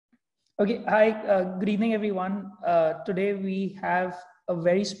Okay, hi, good evening, everyone. Today we have a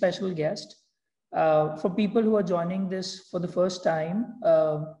very special guest. For people who are joining this for the first time,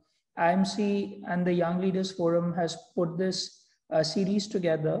 IMC and the Young Leaders Forum has put this series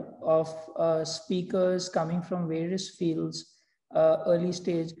together of speakers coming from various fields, early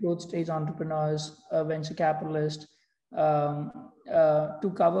stage, growth stage entrepreneurs, venture capitalists,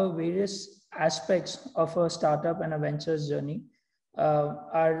 to cover various aspects of a startup and a ventures journey.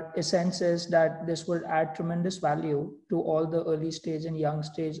 Our essence is that this will add tremendous value to all the early stage and young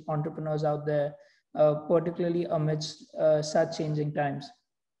stage entrepreneurs out there, particularly amidst such changing times.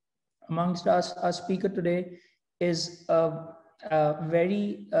 Amongst us, our speaker today is a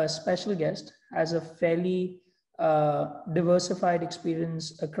very special guest, has a fairly diversified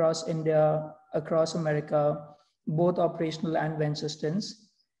experience across India, across America, both operational and venture stints.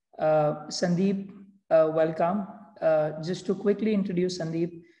 Sandeep, welcome. Just to quickly introduce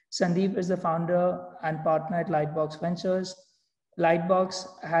Sandeep, Sandeep is the founder and partner at Lightbox Ventures. Lightbox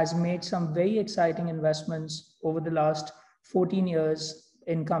has made some very exciting investments over the last 14 years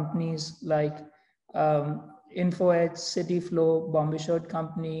in companies like InfoEdge, CityFlow, Bombay Shirt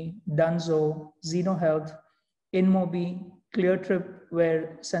Company, Dunzo, Zeno Health, InMobi, ClearTrip,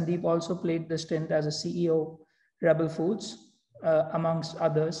 where Sandeep also played the stint as a CEO, Rebel Foods, amongst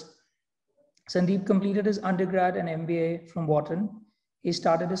others. Sandeep completed his undergrad and MBA from Wharton. He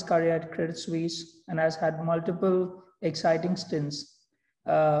started his career at Credit Suisse and has had multiple exciting stints.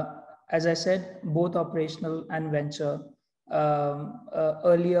 Uh, as I said, both operational and venture.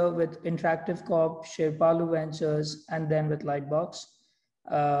 Earlier with Interactive Corp, Sherpalu Ventures, and then with Lightbox.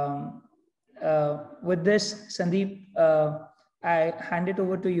 Um, with this, Sandeep, I hand it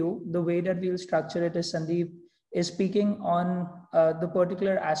over to you. The way that we'll structure it is Sandeep is speaking on the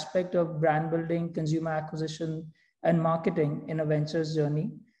particular aspect of brand building, consumer acquisition, and marketing in a ventures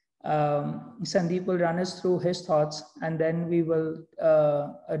journey. Sandeep will run us through his thoughts, and then we will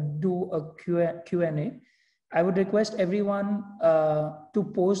do a Q&A. I would request everyone to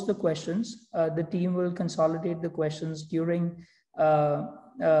post the questions. The team will consolidate the questions during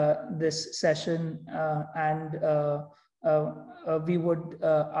this session, and we would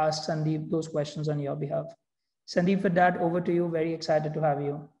ask Sandeep those questions on your behalf. Sandeep, with that, over to you. Very excited to have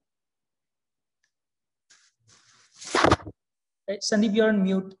you. Sandeep, you're on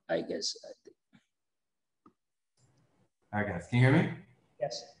mute, I guess. All right, guys, can you hear me?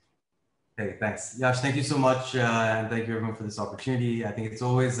 Yes. Okay, thanks. Yash, thank you so much. And thank you everyone for this opportunity. I think it's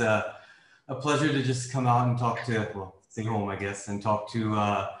always a pleasure to just come out and talk to, well, stay home, I guess, and talk to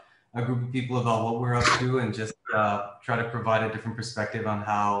a group of people about what we're up to and just try to provide a different perspective on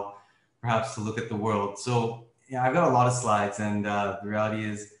how perhaps to look at the world. So yeah, I've got a lot of slides, and the reality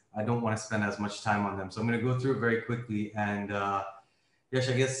is I don't want to spend as much time on them. So I'm going to go through it very quickly. And Yash,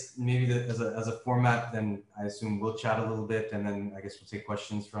 I guess maybe as a format, then I assume we'll chat a little bit, and then I guess we'll take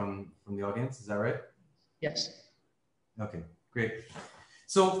questions from the audience. Is that right? Yes. Okay, great.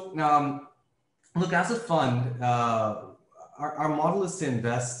 So look, as a fund, our model is to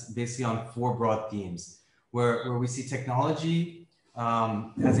invest basically on 4 broad themes, where we see technology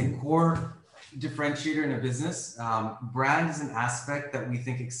as a core differentiator in a business. Brand is an aspect that we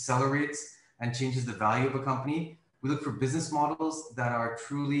think accelerates and changes the value of a company. We look for business models that are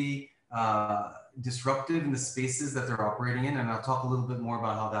truly disruptive in the spaces that they're operating in. And I'll talk a little bit more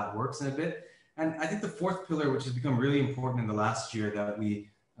about how that works in a bit. And I think the 4th pillar, which has become really important in the last year that we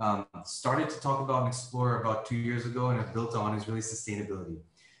started to talk about and explore about 2 years ago and have built on, is really sustainability.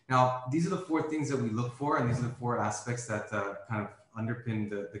 Now, these are the 4 things that we look for, and these are the 4 aspects that kind of underpin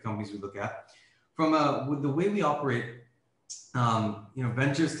the companies we look at. From with the way we operate,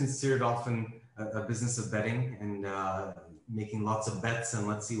 venture is considered often a business of betting and making lots of bets, and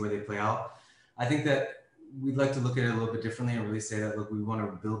let's see where they play out. I think that we'd like to look at it a little bit differently and really say that, look, we want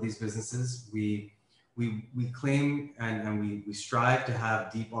to build these businesses. We claim and we strive to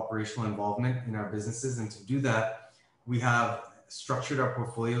have deep operational involvement in our businesses. And to do that, we have structured our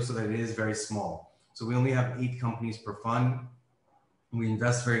portfolio so that it is very small. So we only have 8 companies per fund. We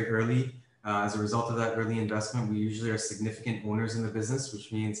invest very early. As a result of that early investment, we usually are significant owners in the business,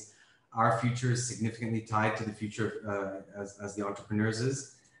 which means our future is significantly tied to the future as the entrepreneurs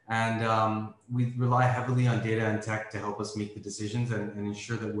is. And we rely heavily on data and tech to help us make the decisions and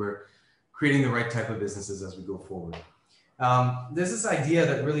ensure that we're creating the right type of businesses as we go forward. There's this idea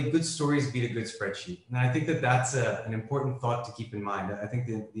that really good stories beat a good spreadsheet. And I think that that's an important thought to keep in mind. I think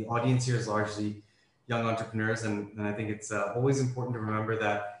the audience here is largely young entrepreneurs. And I think it's always important to remember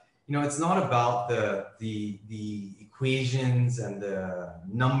that, it's not about the equations and the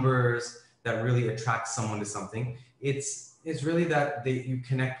numbers that really attract someone to something. It's is really that you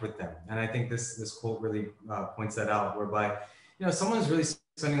connect with them. And I think this quote really points that out, whereby, someone's really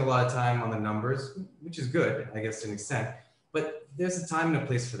spending a lot of time on the numbers, which is good, I guess, to an extent, but there's a time and a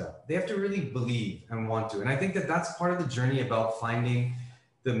place for that. They have to really believe and want to. And I think that that's part of the journey about finding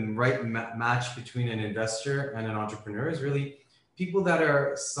the right match between an investor and an entrepreneur, is really people that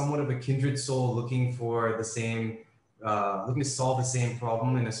are somewhat of a kindred soul, looking for the same, looking to solve the same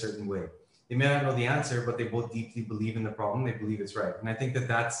problem in a certain way. They may not know the answer, but they both deeply believe in the problem. They believe it's right. And I think that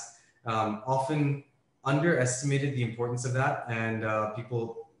that's often underestimated, the importance of that. And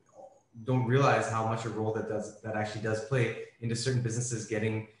people don't realize how much a role that actually does play into certain businesses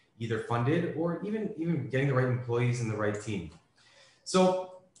getting either funded or even getting the right employees and the right team. So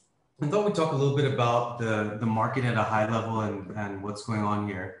I thought we'd talk a little bit about the market at a high level and what's going on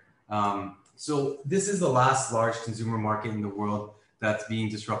here. So this is the last large consumer market in the world that's being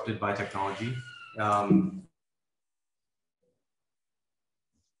disrupted by technology.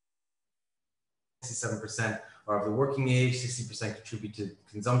 67% are of the working age, 60% contribute to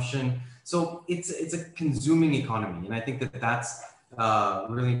consumption. So it's a consuming economy. And I think that that's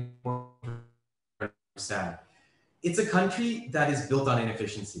really important to understand. It's a country that is built on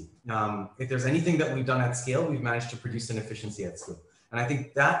inefficiency. If there's anything that we've done at scale, we've managed to produce an efficiency at scale. And I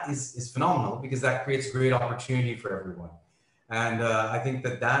think that is phenomenal, because that creates great opportunity for everyone. And I think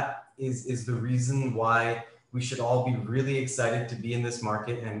that is the reason why we should all be really excited to be in this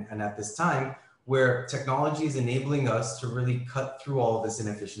market and at this time where technology is enabling us to really cut through all of this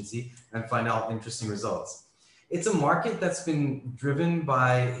inefficiency and find out interesting results. It's a market that's been driven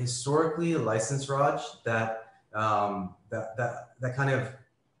by historically a license raj that kind of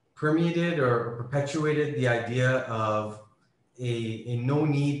permeated or perpetuated the idea of a no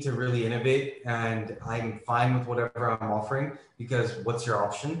need to really innovate, and I'm fine with whatever I'm offering because what's your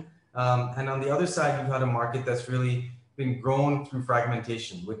option? And on the other side, you've had a market that's really been grown through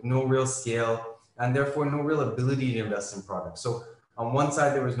fragmentation with no real scale and therefore no real ability to invest in products. So on one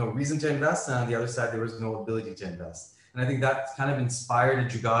side, there was no reason to invest, and on the other side, there was no ability to invest. And I think that kind of inspired a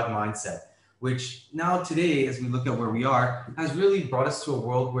Jugaad mindset, which now today, as we look at where we are, has really brought us to a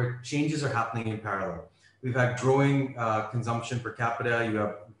world where changes are happening in parallel. We've had growing consumption per capita, you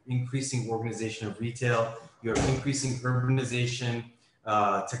have increasing organization of retail, you have increasing urbanization,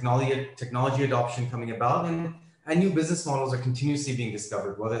 technology adoption coming about, and new business models are continuously being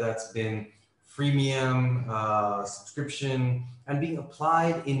discovered, whether that's been freemium, subscription, and being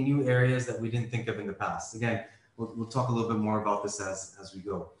applied in new areas that we didn't think of in the past. Again, we'll talk a little bit more about this as we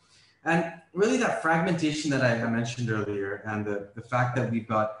go. And really that fragmentation that I mentioned earlier, and the fact that we've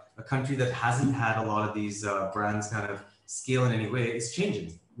got a country that hasn't had a lot of these brands kind of scale in any way is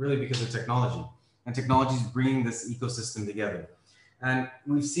changing, really because of technology. And technology is bringing this ecosystem together. And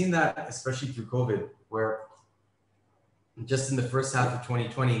we've seen that, especially through COVID, where just in the first half of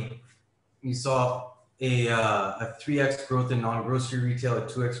 2020, you saw a 3x growth in non-grocery retail, a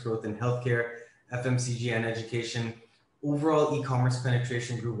 2x growth in healthcare, FMCG, and education. Overall e-commerce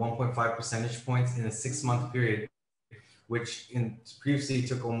penetration grew 1.5 percentage points in a 6-month period, which previously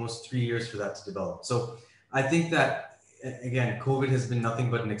took almost 3 years for that to develop. So I think that, again, COVID has been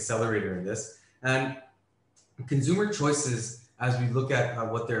nothing but an accelerator in this. And consumer choices, as we look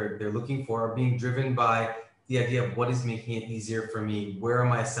at what they're looking for, are being driven by the idea of what is making it easier for me, where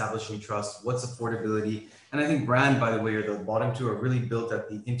am I establishing trust, what's affordability. And I think brand, by the way, or the bottom two, are really built at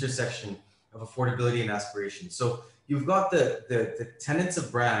the intersection of affordability and aspiration. So you've got the tenets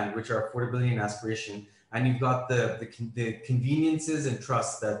of brand, which are affordability and aspiration, and you've got the conveniences and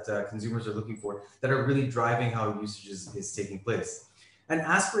trust that consumers are looking for that are really driving how usage is taking place. And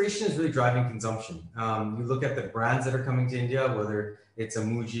aspiration is really driving consumption. You look at the brands that are coming to India, whether it's a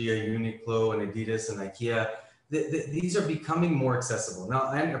Muji, a Uniqlo, an Adidas, and IKEA, these are becoming more accessible. Now,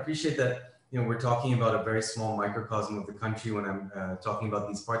 I appreciate that we're talking about a very small microcosm of the country when I'm talking about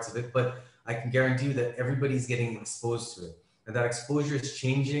these parts of it, but I can guarantee you that everybody's getting exposed to it. And that exposure is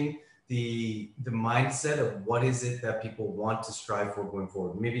changing the mindset of what is it that people want to strive for going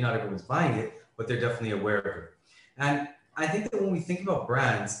forward. Maybe not everyone's buying it, but they're definitely aware of it. And I think that when we think about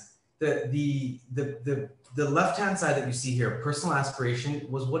brands, the left-hand side that you see here, personal aspiration,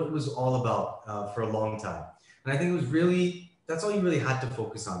 was what it was all about for a long time. And I think it was really, that's all you really had to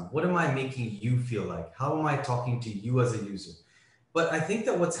focus on. What am I making you feel like? How am I talking to you as a user? But I think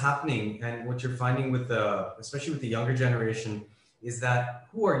that what's happening and what you're finding with especially with the younger generation, is that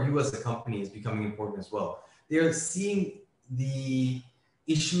who are you as a company is becoming important as well. They're seeing the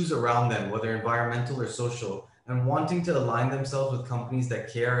issues around them, whether environmental or social, and wanting to align themselves with companies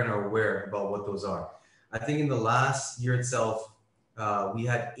that care and are aware about what those are. I think in the last year itself, we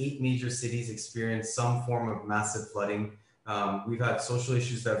had 8 major cities experience some form of massive flooding. We've had social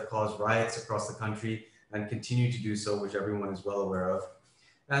issues that have caused riots across the country and continue to do so, which everyone is well aware of.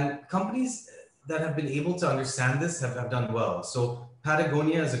 And companies that have been able to understand this have done well. So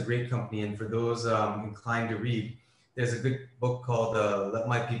Patagonia is a great company. And for those inclined to read, there's a good book called Let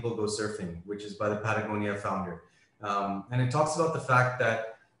My People Go Surfing, which is by the Patagonia founder. And it talks about the fact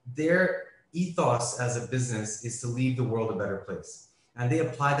that their ethos as a business is to leave the world a better place. And they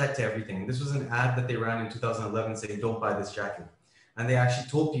apply that to everything. This was an ad that they ran in 2011 saying, don't buy this jacket. And they actually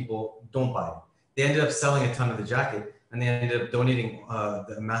told people, don't buy it. They ended up selling a ton of the jacket, and they ended up donating a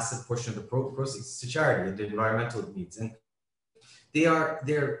massive portion of the proceeds to charity and to environmental needs. And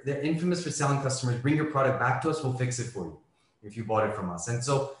they're infamous for selling customers, bring your product back to us, we'll fix it for you if you bought it from us. And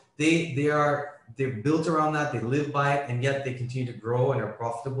so they're built around that, they live by it, and yet they continue to grow and are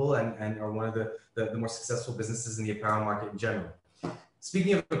profitable and are one of the more successful businesses in the apparel market in general.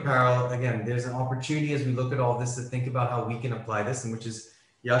 Speaking of apparel, again, there's an opportunity as we look at all this to think about how we can apply this, and which is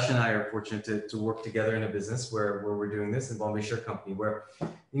Yash and I are fortunate to work together in a business where we're doing this in Bombay Shirt Company, where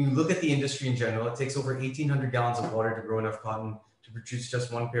when you look at the industry in general, it takes over 1,800 gallons of water to grow enough cotton to produce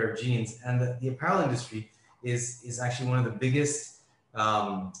just one pair of jeans. And the apparel industry is actually one of the biggest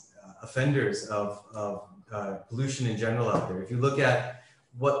offenders of pollution in general out there. If you look at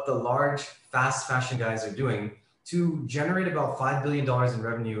what the large fast fashion guys are doing, to generate about $5 billion in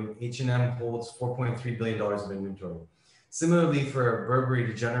revenue, H&M holds $4.3 billion of inventory. Similarly, for Burberry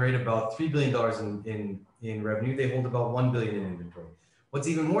to generate about $3 billion in revenue, they hold about $1 billion in inventory. What's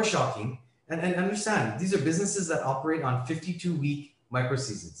even more shocking, and understand, these are businesses that operate on 52-week micro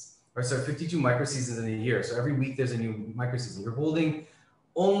seasons, or sorry, 52 micro seasons in a year. So every week there's a new micro season. You're holding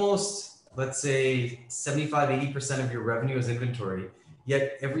almost, let's say, 75, 80% of your revenue as inventory,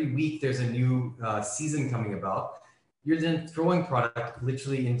 yet every week there's a new season coming about. You're then throwing product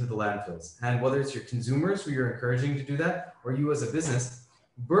literally into the landfills. And whether it's your consumers who you're encouraging to do that, or you as a business,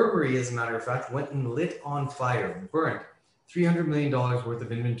 Burberry, as a matter of fact, went and lit on fire, burnt $300 million worth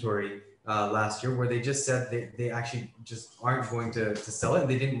of inventory last year, where they just said they actually just aren't going to sell it, and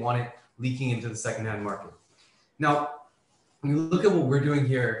they didn't want it leaking into the secondhand market. Now, when you look at what we're doing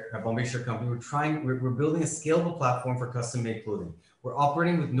here at Bombay Shirt Company, we're building a scalable platform for custom-made clothing. We're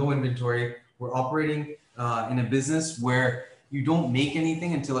operating with no inventory. We're operating in a business where you don't make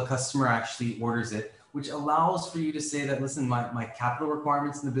anything until a customer actually orders it, which allows for you to say that, listen, my capital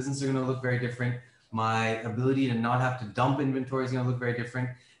requirements in the business are going to look very different. My ability to not have to dump inventory is going to look very different.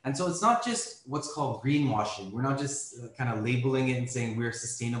 And so it's not just what's called greenwashing. We're not just kind of labeling it and saying we're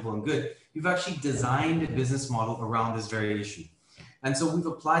sustainable and good. You've actually designed a business model around this very issue. And so we've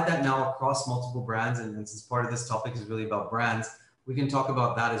applied that now across multiple brands. And since part of this topic is really about brands, we can talk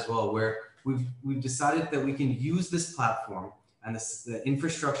about that as well, where we've decided that we can use this platform and the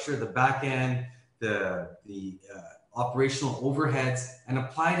infrastructure, the back end, the operational overheads, and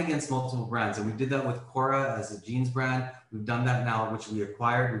apply it against multiple brands. And we did that with Cora as a jeans brand. We've done that now, which we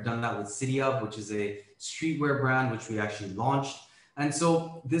acquired. We've done that with City Up, which is a streetwear brand, which we actually launched. And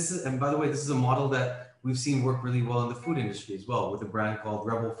so this is, and by the way, this is a model that we've seen work really well in the food industry as well, with a brand called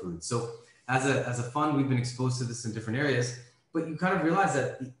Rebel Foods. So as a fund, we've been exposed to this in different areas, but you kind of realize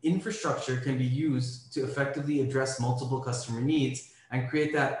that the infrastructure can be used to effectively address multiple customer needs and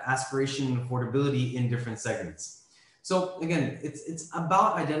create that aspiration and affordability in different segments. So again, it's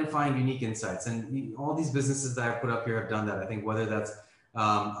about identifying unique insights, and all these businesses that I put up here have done that. I think whether that's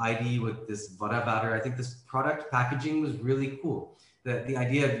ID with this vada batter, I think this product packaging was really cool. The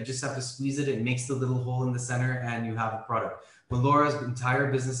idea of you just have to squeeze it, it makes the little hole in the center and you have a product. Melora's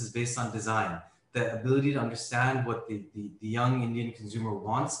entire business is based on design. The ability to understand what the young Indian consumer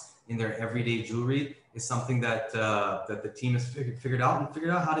wants in their everyday jewelry is something that the team has figured out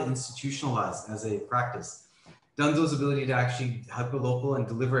how to institutionalize as a practice. Dunzo's ability to actually hyper local and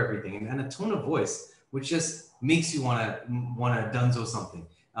deliver everything, and a tone of voice which just makes you want to Dunzo something.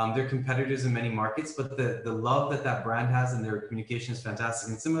 They're competitors in many markets, but the love that brand has and their communication is fantastic.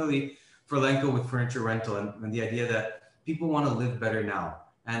 And similarly for Lenko with furniture rental and the idea that people want to live better now.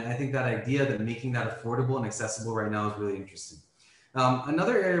 And I think that idea that making that affordable and accessible right now is really interesting.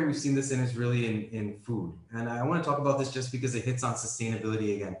 Another area we've seen this in is really in food. And I want to talk about this just because it hits on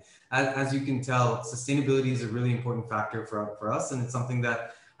sustainability again. As you can tell, sustainability is a really important factor for us. And it's something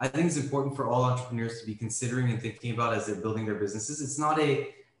that I think is important for all entrepreneurs to be considering and thinking about as they're building their businesses. It's not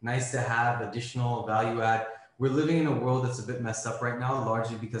a nice to have additional value add. We're living in a world that's a bit messed up right now,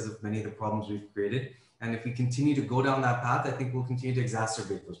 largely because of many of the problems we've created. And if we continue to go down that path, I think we'll continue to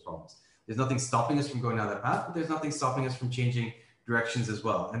exacerbate those problems. There's nothing stopping us from going down that path, but there's nothing stopping us from changing directions as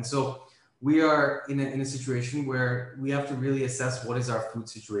well. And so we are in a situation where we have to really assess what is our food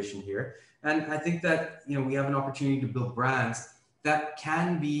situation here. And I think that, we have an opportunity to build brands that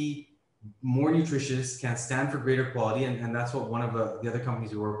can be more nutritious, can stand for greater quality. And that's what one of the other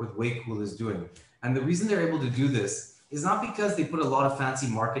companies we work with, Way Cool, is doing. And the reason they're able to do this is not because they put a lot of fancy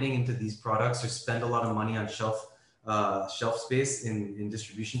marketing into these products or spend a lot of money on shelf space in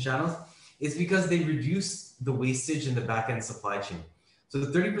distribution channels. It's because they reduce the wastage in the back end supply chain. So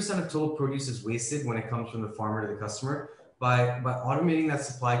the 30% of total produce is wasted when it comes from the farmer to the customer. By automating that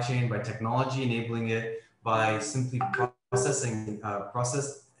supply chain, by technology enabling it, by simply process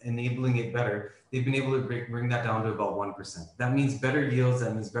enabling it better, they've been able to bring that down to about 1%. That means better yields,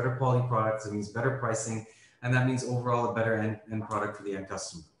 that means better quality products, that means better pricing, and that means overall a better end product for the end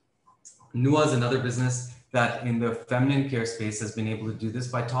customer. Nua is another business that in the feminine care space has been able to do this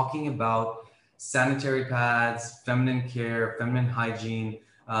by talking about sanitary pads, feminine care, feminine hygiene,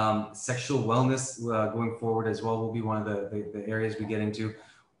 sexual wellness going forward as well will be one of the areas we get into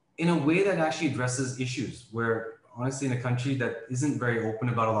in a way that actually addresses issues where honestly in a country that isn't very open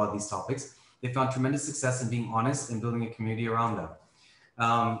about a lot of these topics, they found tremendous success in being honest and building a community around that.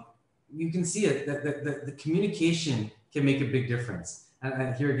 You can see it, that the communication can make a big difference.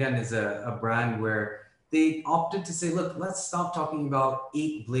 And here again is a brand where they opted to say, look, let's stop talking about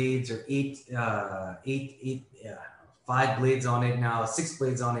 8 blades or 5 blades on it now, 6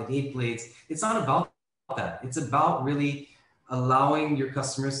 blades on it, 8 blades. It's not about that. It's about really allowing your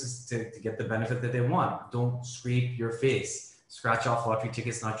customers to get the benefit that they want. Don't scrape your face. Scratch off lottery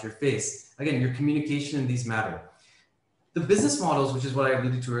tickets, not your face. Again, your communication in these matter. The business models, which is what I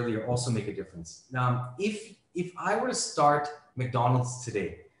alluded to earlier, also make a difference. Now, if I were to start McDonald's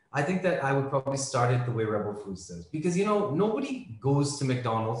today, I think that I would probably start it the way Rebel Foods does. Because, nobody goes to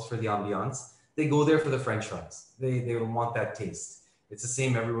McDonald's for the ambiance. They go there for the French fries. They want that taste. It's the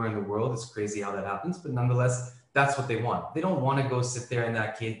same everywhere in the world. It's crazy how that happens, but nonetheless, that's what they want. They don't want to go sit there in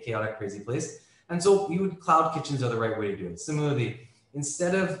that chaotic, crazy place. And so cloud kitchens are the right way to do it. Similarly,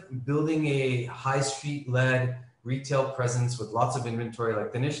 instead of building a high street-led retail presence with lots of inventory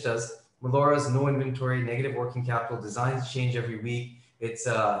like Dinesh does, Melora's no inventory, negative working capital, designs change every week. It's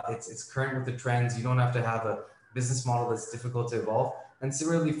current with the trends. You don't have to have a business model that's difficult to evolve. And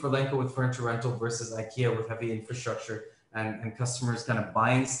similarly, Furlenco with furniture rental versus IKEA with heavy infrastructure and customers kind of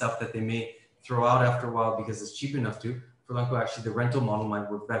buying stuff that they may throw out after a while because it's cheap enough to. Furlenco, actually, the rental model might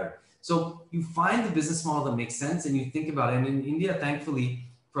work better. So you find the business model that makes sense and you think about it. And in India, thankfully,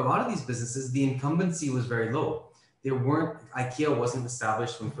 for a lot of these businesses, the incumbency was very low. IKEA wasn't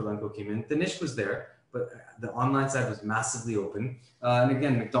established when Furlenco came in. Dinesh was there, but the online side was massively open. And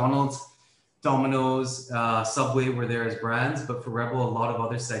again, McDonald's, Domino's, Subway were there as brands, but for Rebel, a lot of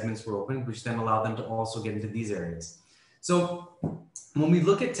other segments were open, which then allowed them to also get into these areas. So when we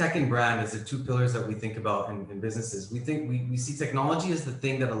look at tech and brand as the 2 pillars that we think about in businesses, we see technology as the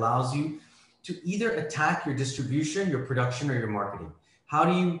thing that allows you to either attack your distribution, your production, or your marketing. How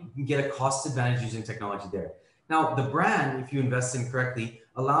do you get a cost advantage using technology there? Now, the brand, if you invest in correctly,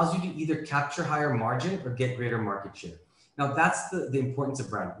 allows you to either capture higher margin or get greater market share. Now, that's the importance of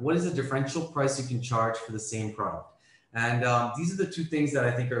brand. What is the differential price you can charge for the same product? And these are the 2 things that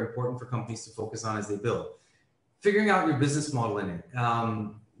I think are important for companies to focus on as they build. Figuring out your business model in it.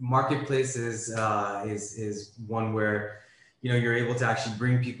 Marketplace is one where you're able to actually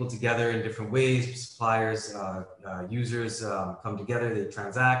bring people together in different ways. Suppliers, users come together, they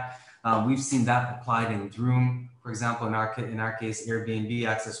transact. We've seen that applied in Droom, for example. In our case, Airbnb,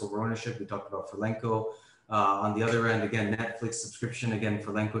 access over ownership. We talked about Furlenco. On the other end, again, Netflix subscription. Again,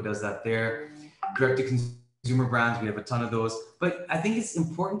 Furlenco does that there. Direct-to-consumer brands, we have a ton of those. But I think it's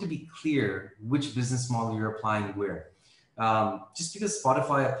important to be clear which business model you're applying where. Just because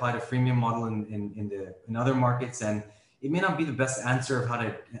Spotify applied a freemium model in other markets, and it may not be the best answer of how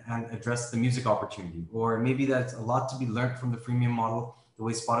to address the music opportunity, or maybe that's a lot to be learned from the freemium model, the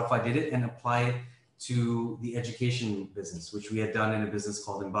way Spotify did it, and apply it to the education business, which we had done in a business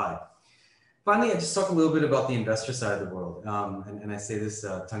called Imbibe. Finally, I just talk a little bit about the investor side of the world, and I say this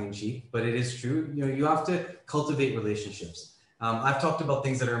tongue in cheek, but it is true. You have to cultivate relationships. I've talked about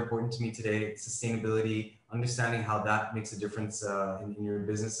things that are important to me today: sustainability, understanding how that makes a difference in your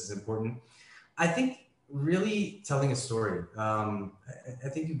business is important. I think really telling a story. I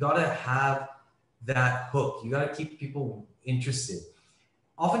think you gotta have that hook. You gotta keep people interested.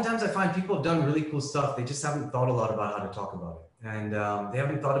 Oftentimes, I find people have done really cool stuff. They just haven't thought a lot about how to talk about it. And they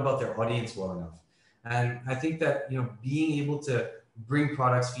haven't thought about their audience well enough. And I think that, being able to bring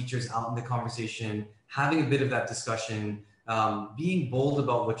products, features out in the conversation, having a bit of that discussion, being bold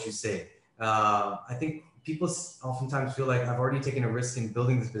about what you say. I think people oftentimes feel like I've already taken a risk in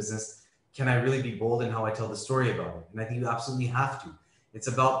building this business. Can I really be bold in how I tell the story about it? And I think you absolutely have to. It's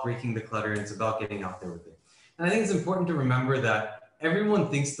about breaking the clutter, and it's about getting out there with it. And I think it's important to remember that everyone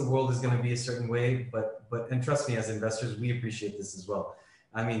thinks the world is going to be a certain way, and trust me, as investors, we appreciate this as well.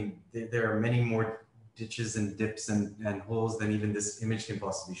 I mean, there are many more ditches and dips and holes than even this image can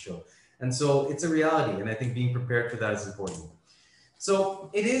possibly show. And so it's a reality. And I think being prepared for that is important. So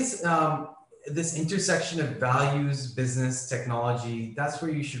it is this intersection of values, business, technology. That's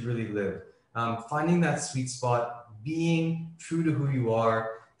where you should really live. Finding that sweet spot, being true to who you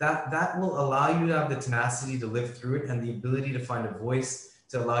are, that will allow you to have the tenacity to live through it and the ability to find a voice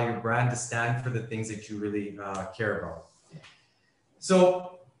to allow your brand to stand for the things that you really care about.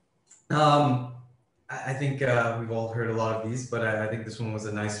 So I think we've all heard a lot of these, but I think this one was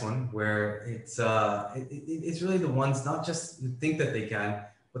a nice one where it's really the ones not just who think that they can,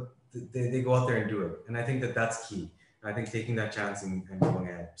 but they go out there and do it. And I think that that's key. I think taking that chance and going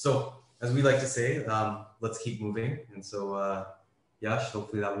ahead. So as we like to say, let's keep moving. And so Yash,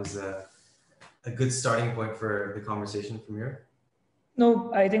 hopefully that was a good starting point for the conversation from here.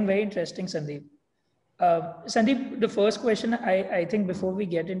 No, I think very interesting, Sandeep. Sandeep, the first question, I think before we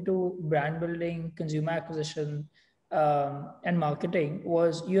get into brand building, consumer acquisition, and marketing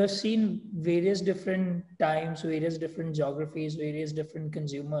was you have seen various different times, various different geographies, various different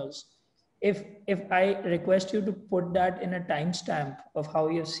consumers. If I request you to put that in a timestamp of how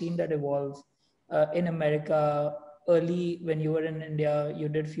you've seen that evolve in America, early when you were in India, you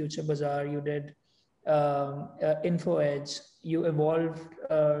did Future Bazaar, you did Info Edge, you evolved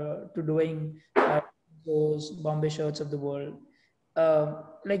to doing those Bombay shirts of the world.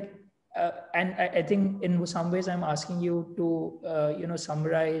 And I think in some ways I'm asking you to,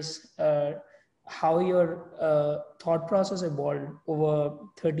 summarize how your thought process evolved over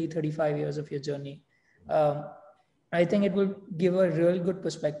 30, 35 years of your journey. I think it will give a real good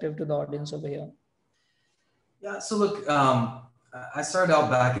perspective to the audience over here. Yeah, so look, I started out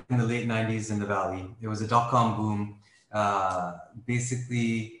back in the late 90s in the Valley. It was a dot-com boom.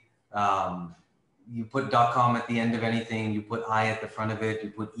 Basically, you put .com at the end of anything, you put I at the front of it, you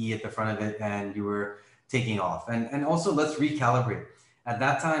put E at the front of it, and you were taking off. And also, let's recalibrate. At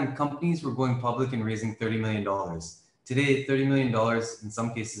that time, companies were going public and raising $30 million. Today, $30 million in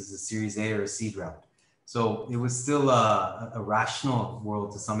some cases is a Series A or a seed round. So it was still a rational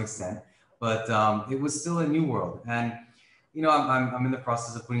world to some extent, but it was still a new world. And I'm in the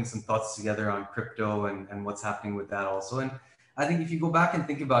process of putting some thoughts together on crypto and what's happening with that also. And I think if you go back and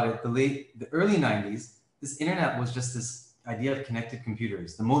think about it, the early 90s, this internet was just this idea of connected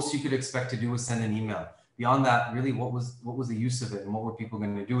computers. The most you could expect to do was send an email. Beyond that, really, what was the use of it and what were people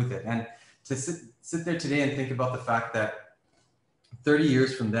going to do with it? And to sit there today and think about the fact that 30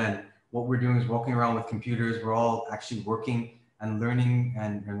 years from then, what we're doing is walking around with computers. We're all actually working and learning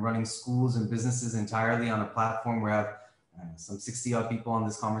and running schools and businesses entirely on a platform where we have some 60 odd people on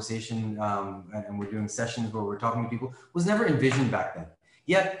this conversation, and we're doing sessions where we're talking to people, was never envisioned back then.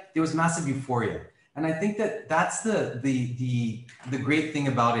 Yet there was massive euphoria. And I think that that's the great thing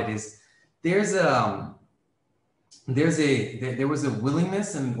about it is there was a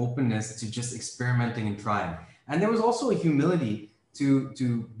willingness and an openness to just experimenting and trying. And there was also a humility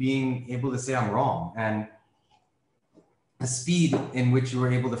to being able to say I'm wrong, and a speed in which you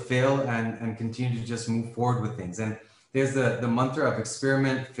were able to fail and continue to just move forward with things. And there's the mantra of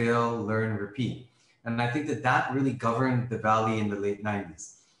experiment, fail, learn, repeat. And I think that really governed the Valley in the late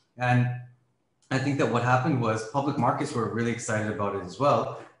 90s. And I think that what happened was public markets were really excited about it as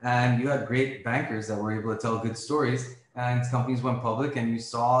well. And you had great bankers that were able to tell good stories, and companies went public, and you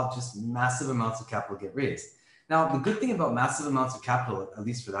saw just massive amounts of capital get raised. Now, the good thing about massive amounts of capital, at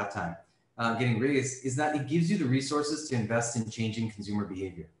least for that time, getting raised, is that it gives you the resources to invest in changing consumer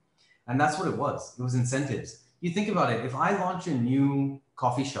behavior. And that's what it was. It was incentives. You think about it, if I launch a new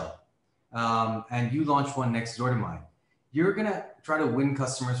coffee shop and you launch one next door to mine, you're going to try to win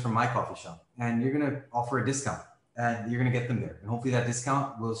customers from my coffee shop, and you're going to offer a discount, and you're going to get them there. And hopefully that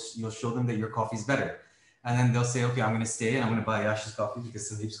discount you'll show them that your coffee's better. And then they'll say, okay, I'm going to stay and I'm going to buy Yash's coffee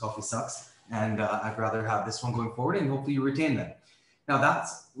because Sandeep's coffee sucks. And I'd rather have this one going forward, and hopefully you retain them. Now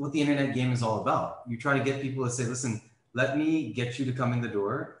that's what the internet game is all about. You try to get people to say, listen, let me get you to come in the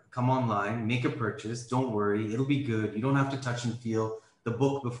door, come online, make a purchase. Don't worry, it'll be good. You don't have to touch and feel the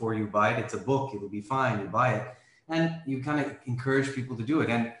book before you buy it. It's a book, it'll be fine, you buy it. And you kind of encourage people to do it.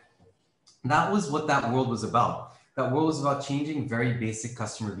 And that was what that world was about. That world was about changing very basic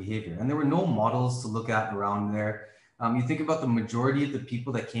customer behavior. And there were no models to look at around there. You think about the majority of the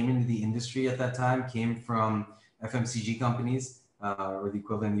people that came into the industry at that time came from FMCG companies or the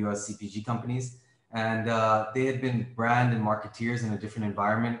equivalent US CPG companies. And they had been brand and marketeers in a different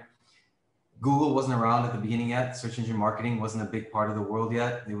environment. Google wasn't around at the beginning yet. Search engine marketing wasn't a big part of the world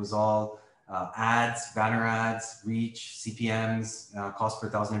yet. It was all ads, banner ads, reach, CPMs, cost per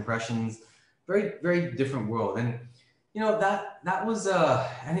thousand impressions. Very, very different world. And that was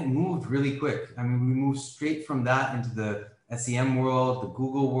and it moved really quick. I mean, we moved straight from that into the SEM world, the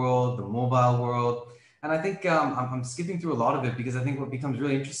Google world, the mobile world. And I think I'm skipping through a lot of it because I think what becomes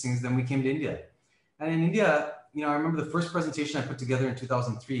really interesting is then we came to India. And in India, I remember the first presentation I put together in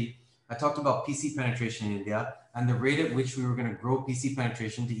 2003, I talked about PC penetration in India and the rate at which we were going to grow PC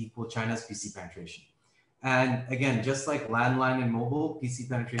penetration to equal China's PC penetration. And again, just like landline and mobile, PC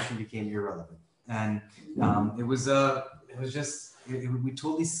penetration became irrelevant. And we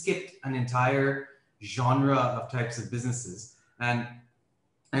totally skipped an entire genre of types of businesses. And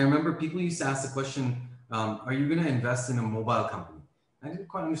I remember people used to ask the question, are you going to invest in a mobile company? I didn't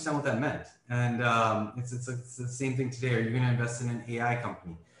quite understand what that meant. And it's the same thing today. Are you going to invest in an AI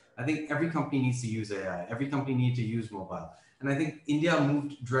company? I think every company needs to use AI. Every company needs to use mobile. And I think India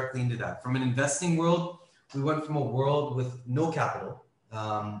moved directly into that. From an investing world, we went from a world with no capital.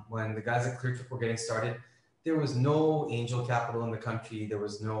 When the guys at ClearTrip were getting started, there was no angel capital in the country. There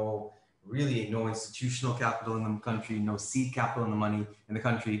was really no institutional capital in the country, no seed capital in the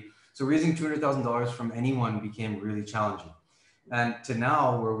country. So raising $200,000 from anyone became really challenging. And to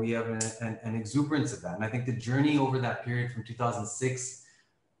now where we have an exuberance of that. And I think the journey over that period from 2006,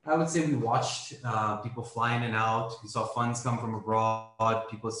 I would say we watched people fly in and out. We saw funds come from abroad.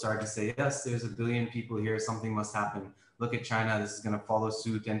 People started to say, yes, there's 1 billion people here. Something must happen. Look at China. This is going to follow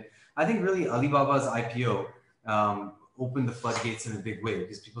suit. And I think really Alibaba's IPO opened the floodgates in a big way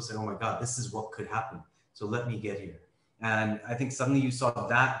because people said, oh my God, this is what could happen. So let me get here. And I think suddenly you saw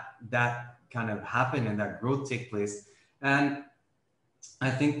that kind of happen and that growth take place. And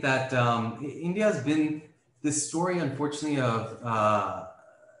I think that India has been this story, unfortunately, of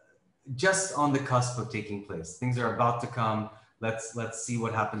just on the cusp of taking place. Things are about to come. Let's see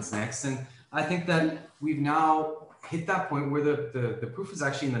what happens next. And I think that we've now hit that point where the proof is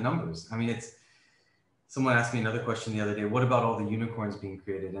actually in the numbers. I mean, someone asked me another question the other day, what about all the unicorns being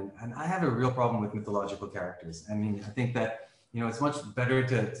created? And I have a real problem with mythological characters. I mean, I think that, it's much better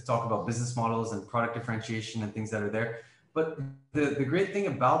to talk about business models and product differentiation and things that are there. But the great thing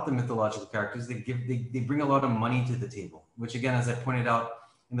about the mythological characters, they bring a lot of money to the table, which again, as I pointed out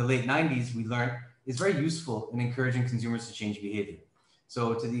in the late 90s, we learned is very useful in encouraging consumers to change behavior.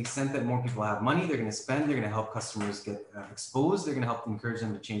 So to the extent that more people have money, they're going to spend, they're going to help customers get exposed, they're going to help encourage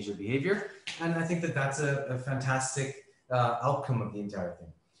them to change their behavior. And I think that that's a fantastic outcome of the entire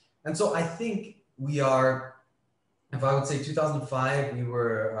thing. And so I think we are, if I would say 2005, we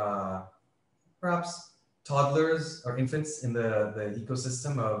were perhaps toddlers or infants in the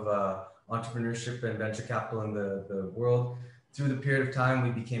ecosystem of entrepreneurship and venture capital in the world. Through the period of time, we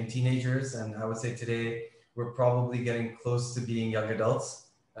became teenagers. And I would say today, we're probably getting close to being young adults,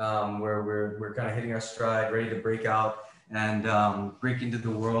 where we're kind of hitting our stride, ready to break out and break into the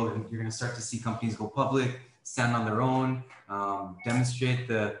world. And you're going to start to see companies go public, stand on their own,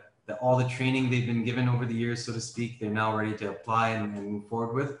 demonstrate all the training they've been given over the years, so to speak. They're now ready to apply and move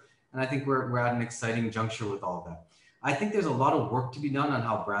forward with. And I think we're at an exciting juncture with all of that. I think there's a lot of work to be done on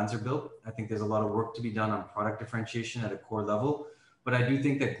how brands are built. I think there's a lot of work to be done on product differentiation at a core level. But I do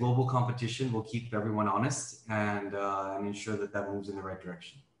think that global competition will keep everyone honest and ensure that moves in the right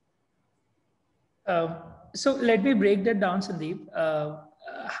direction. So let me break that down, Sandeep.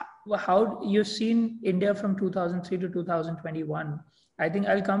 How you've seen India from 2003 to 2021. I think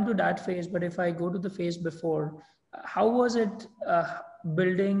I'll come to that phase, but if I go to the phase before, how was it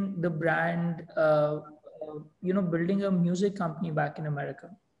building the brand, building a music company back in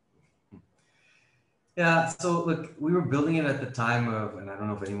America? Yeah, so look, we were building it at the time of, and I don't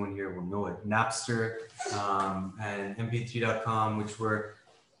know if anyone here will know it, Napster and mp3.com, which were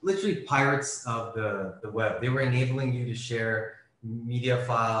literally pirates of the web. They were enabling you to share media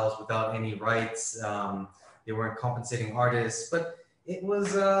files without any rights. They weren't compensating artists, but it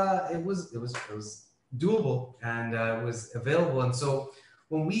was doable and it was available. And so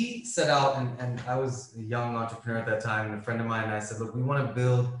when we set out, and I was a young entrepreneur at that time, and a friend of mine and I said, look, we want to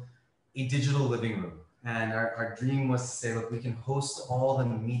build a digital living room. And our dream was to say, look, we can host all the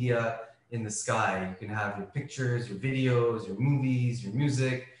media in the sky. You can have your pictures, your videos, your movies, your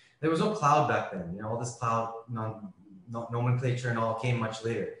music. There was no cloud back then. All this cloud nomenclature and all came much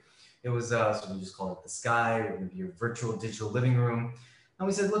later. It was, so we just call it the sky, or maybe your virtual digital living room. And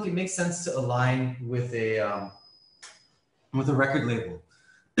we said, look, it makes sense to align with a record label.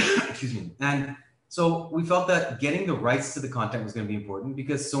 Excuse me. And so we felt that getting the rights to the content was going to be important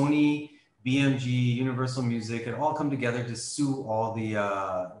because Sony, BMG, Universal Music, had all come together to sue all the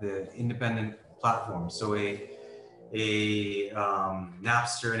independent platforms. So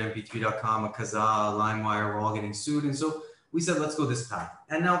Napster and MP3.com, a Kazaa, LimeWire were all getting sued. And so we said, let's go this path.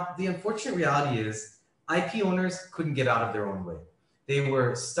 And now the unfortunate reality is IP owners couldn't get out of their own way. They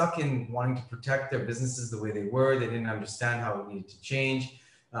were stuck in wanting to protect their businesses the way they were. They didn't understand how it needed to change.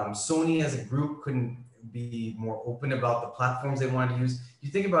 Sony as a group couldn't be more open about the platforms they wanted to use. You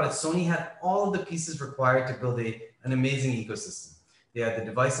think about it, Sony had all of the pieces required to build an amazing ecosystem. They had the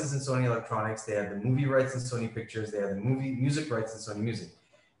devices in Sony Electronics, they had the movie rights in Sony Pictures, they had the music rights in Sony Music.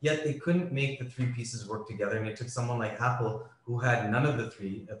 Yet they couldn't make the three pieces work together, and it took someone like Apple, who had none of the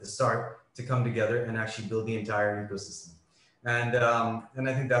three at the start, to come together and actually build the entire ecosystem. And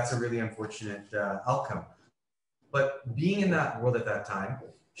I think that's a really unfortunate outcome. But being in that world at that time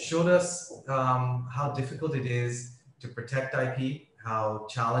showed us how difficult it is to protect IP, how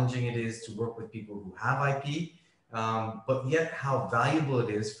challenging it is to work with people who have IP, but yet how valuable it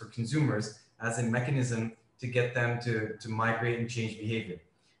is for consumers as a mechanism to get them to migrate and change behavior.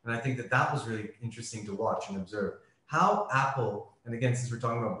 And I think that was really interesting to watch and observe how Apple, and again, since we're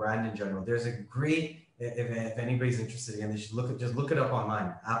talking about brand in general, there's a great, if anybody's interested, again, they should just look it up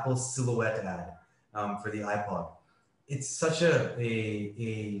online, Apple's silhouette ad for the iPod. It's such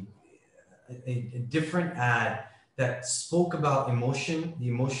a different ad that spoke about emotion, the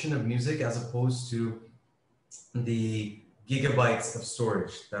emotion of music, as opposed to the gigabytes of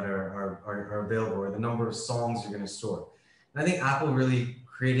storage that are available, or the number of songs you're going to store. And I think Apple really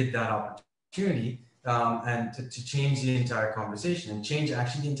created that opportunity and to change the entire conversation, and change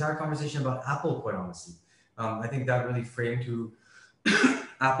actually the entire conversation about Apple, quite honestly. I think that really framed who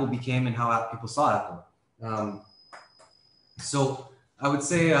Apple became and how people saw Apple. So I would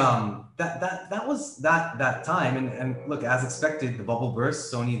say that was that time. And look, as expected, the bubble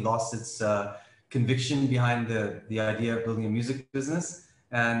burst. Sony lost its conviction behind the idea of building a music business,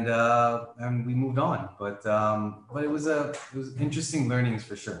 and we moved on. But it was interesting learnings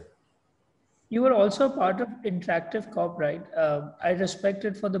for sure. You were also part of Interactive Corp, right? I respect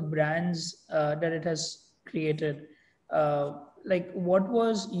it for the brands that it has created. Like, what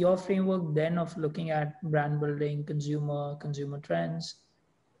was your framework then of looking at brand building, consumer trends?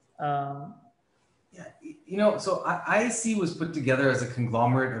 Yeah, so IAC was put together as a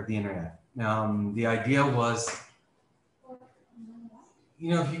conglomerate of the internet. The idea was,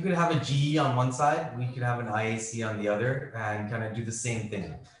 if you could have a GE on one side, we could have an IAC on the other, and kind of do the same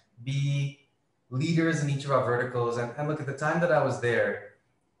thing. Be leaders in each of our verticals. And look, at the time that I was there,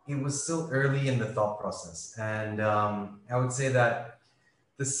 it was still early in the thought process. And I would say that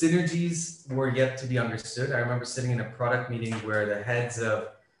the synergies were yet to be understood. I remember sitting in a product meeting where the heads of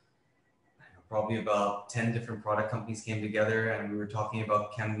probably about 10 different product companies came together, and we were talking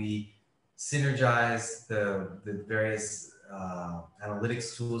about, can we synergize the various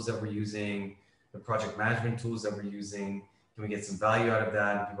analytics tools that we're using, the project management tools that we're using. Can we get some value out of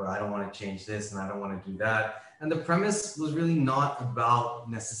that? And people are, I don't want to change this and I don't want to do that. And the premise was really not about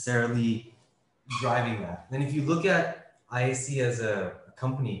necessarily driving that. And if you look at IAC as a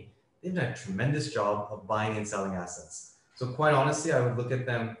company, they've done a tremendous job of buying and selling assets. So quite honestly, I would look at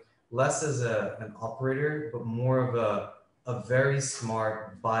them less as an operator, but more of a very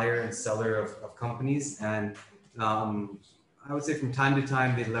smart buyer and seller of companies. And I would say from time to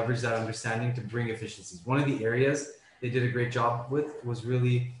time, they leverage that understanding to bring efficiencies. One of the areas they did a great job with was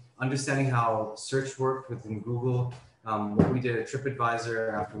really understanding how search worked within Google, what we did at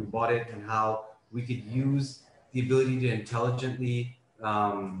TripAdvisor after we bought it, and how we could use the ability to intelligently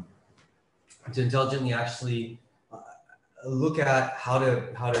actually look at how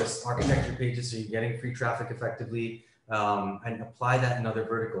to architect your pages so you're getting free traffic effectively, and apply that in other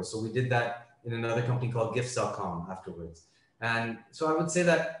verticals. So we did that in another company called gifts.com afterwards. And so I would say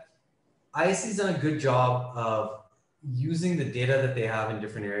that IAC's done a good job of using the data that they have in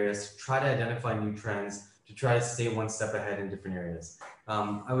different areas to try to identify new trends, to try to stay one step ahead in different areas.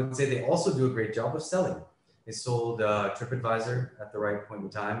 I would say they also do a great job of selling. They sold TripAdvisor at the right point in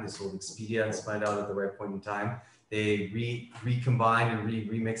time. They sold Expedia and spun it out at the right point in time. They recombine and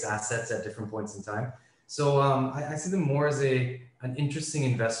remix assets at different points in time. So I see them more as an interesting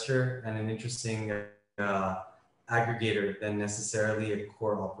investor and an interesting aggregator than necessarily a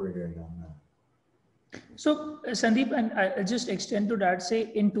core operator in that manner. So Sandeep, and I'll just extend to that,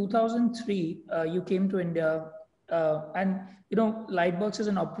 say in 2003, you came to India, and Lightworks is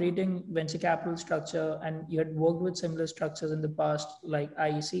an operating venture capital structure, and you had worked with similar structures in the past, like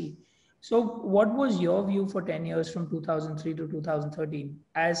IEC. So what was your view for 10 years from 2003 to 2013?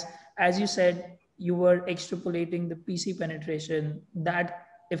 As you said, you were extrapolating the PC penetration, that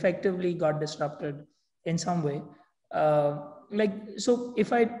effectively got disrupted in some way. Like, so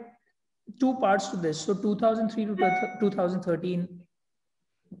if I, two parts to this. So 2003 to 2013,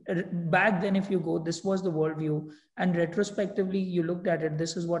 back then, if you go, this was the worldview. And retrospectively, you looked at it,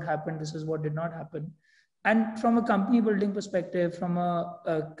 this is what happened, this is what did not happen. And from a company building perspective, from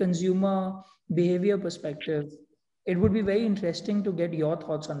a consumer behavior perspective, it would be very interesting to get your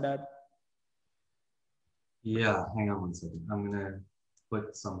thoughts on that. Yeah, hang on one second. I'm going to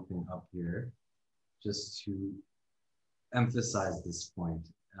put something up here just to emphasize this point.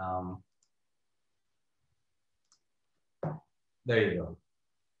 There you go.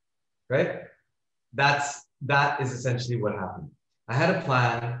 Right? That is essentially what happened. I had a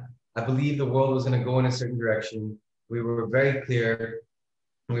plan. I believed the world was going to go in a certain direction. We were very clear.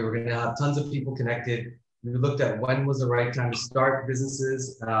 We were going to have tons of people connected. We looked at when was the right time to start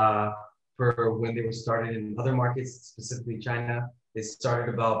businesses for when they were started in other markets, specifically China. They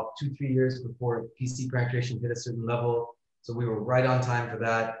started about 2-3 years before PC penetration hit a certain level. So we were right on time for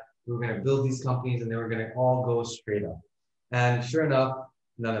that. We were going to build these companies and they were going to all go straight up. And sure enough,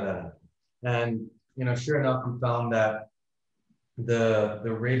 none of that happened. And sure enough, we found that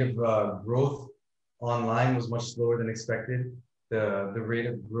the rate of growth online was much slower than expected. The rate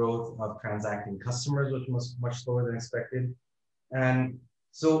of growth of transacting customers was much slower than expected. And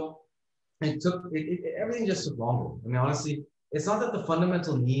so everything just took longer. I mean, honestly, it's not that the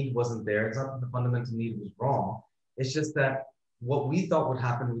fundamental need wasn't there. It's not that the fundamental need was wrong. It's just that what we thought would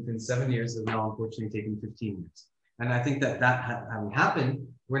happen within 7 years has now unfortunately taken 15 years. And I think that having happened,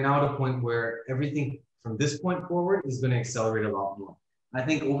 we're now at a point where everything from this point forward is going to accelerate a lot more. I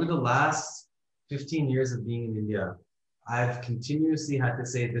think over the last 15 years of being in India, I've continuously had to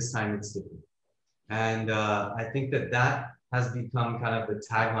say this time it's different. And I think that has become kind of the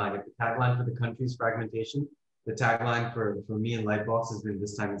tagline. If the tagline for the country's fragmentation, the tagline for me and Lightbox has been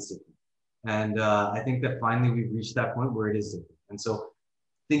this time it's different. And I think that finally we've reached that point where it is different. And so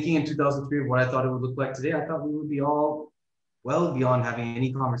thinking in 2003 of what I thought it would look like today, I thought we would be all well beyond having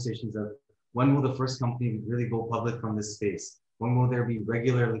any conversations of when will the first company really go public from this space? When will there be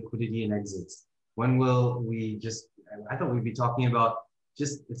regular liquidity and exits? When will we just, I thought we'd be talking about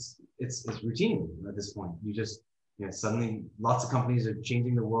just, it's routine at this point. Suddenly lots of companies are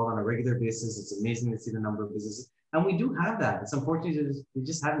changing the world on a regular basis. It's amazing to see the number of businesses. And we do have that. It's unfortunate they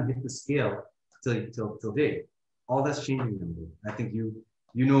just haven't hit the scale till date. All that's changing now. I think you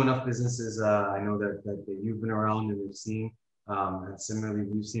know enough businesses. I know that you've been around and you've seen, and similarly,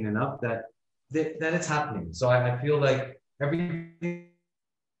 we've seen enough that it's happening. So I feel like everything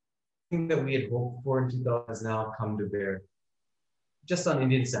that we had hoped for in 2000 has now come to bear just on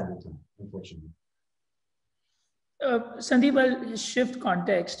Indian Standard Time, unfortunately. Sandeep, I'll shift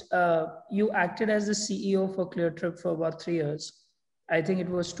context. You acted as the CEO for ClearTrip for about 3 years. I think it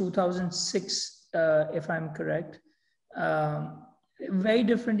was 2006, if I'm correct. Very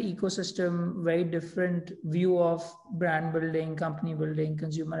different ecosystem, very different view of brand building, company building,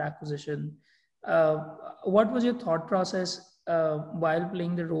 consumer acquisition. What was your thought process while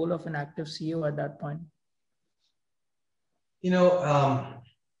playing the role of an active CEO at that point?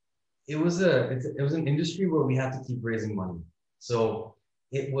 It was an industry where we had to keep raising money. So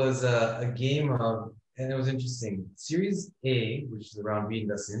it was a game of, and it was interesting. Series A, which is the round we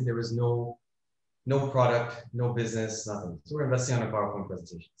invested in, there was no product, no business, nothing. So we're investing on a PowerPoint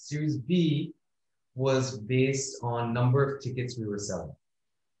presentation. Series B was based on number of tickets we were selling.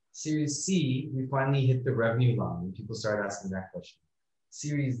 Series C, we finally hit the revenue line and people started asking that question.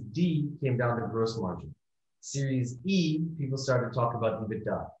 Series D came down to gross margin. Series E, people started to talk about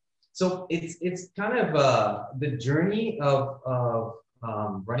EBITDA. So it's kind of the journey of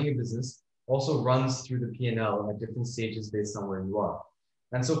running a business also runs through the P&L at different stages based on where you are.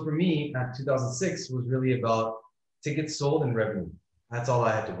 And so for me, at 2006 was really about tickets sold and revenue. That's all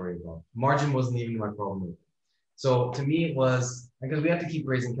I had to worry about. Margin wasn't even my problem. So to me, it was because we had to keep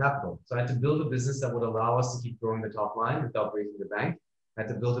raising capital. So I had to build a business that would allow us to keep growing the top line without breaking the bank. I had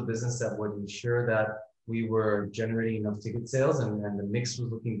to build a business that would ensure that we were generating enough ticket sales and the mix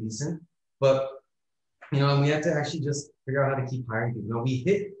was looking decent. But, and we had to actually just figure out how to keep hiring people. We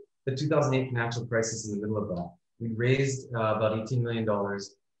hit the 2008 financial crisis in the middle of that. We raised about $18 million.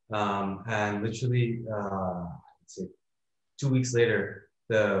 And literally, I'd say 2 weeks later,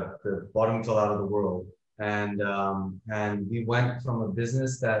 the bottom fell out of the world. And we went from a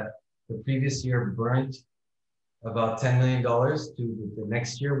business that the previous year burnt about $10 million to the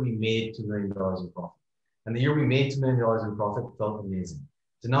next year we made $2 million in profit. And the year we made $2 million in profit felt amazing.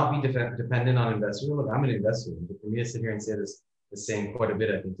 To not be dependent on investors. Look, I'm an investor. But for me to sit here and say this is saying quite a bit,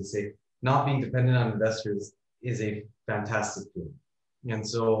 I think, to say not being dependent on investors is a fantastic feeling. And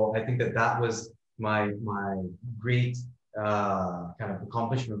so I think that that was my great kind of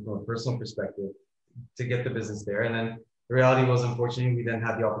accomplishment from a personal perspective to get the business there. And then the reality was, unfortunately, we then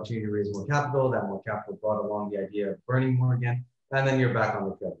had the opportunity to raise more capital. That more capital brought along the idea of burning more again, and then you're back on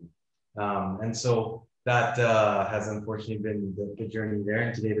the treadmill. And so that has unfortunately been the journey there.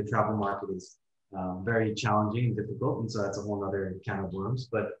 And today the travel market is very challenging and difficult, and so that's a whole other can of worms.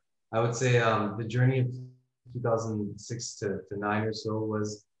 But I would say the journey of 2006 to 9 or so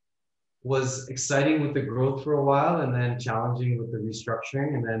was exciting with the growth for a while, and then challenging with the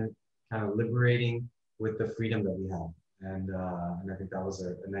restructuring, and then kind of liberating with the freedom that we have. And I think that was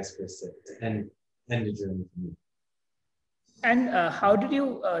a nice place to end the journey for me. And how did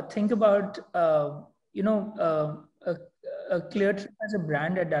you think about a ClearTrip as a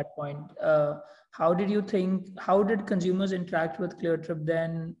brand at that point? How did consumers interact with ClearTrip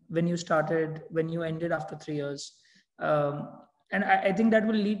then, when you started, when you ended after 3 years? And I think that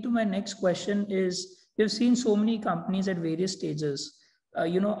will lead to my next question is, you've seen so many companies at various stages.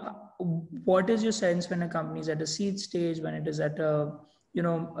 What is your sense when a company is at a seed stage, when it is at a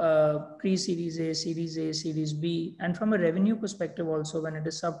pre-series A, series A, series B, and from a revenue perspective also, when it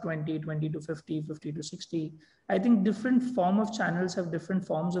is sub 20, 20 to 50, 50 to 60, I think different form of channels have different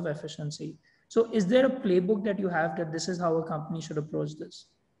forms of efficiency. So is there a playbook that you have that this is how a company should approach this?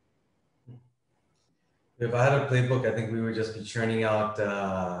 If I had a playbook, I think we would just be churning out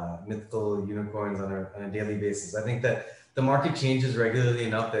mythical unicorns on a daily basis. I think that the market changes regularly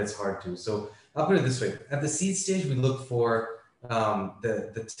enough that it's hard to. So I'll put it this way. At the seed stage, we look for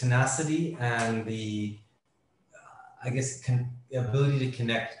the tenacity and the, ability to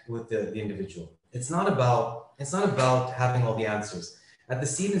connect with the individual. It's not about having all the answers. At the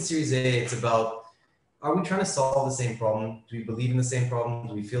seed and series A, it's about, are we trying to solve the same problem? Do we believe in the same problem?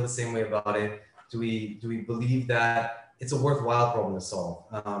 Do we feel the same way about it? Do we believe that it's a worthwhile problem to solve?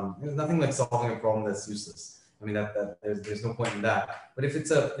 There's nothing like solving a problem that's useless. I mean, there's no point in that. But if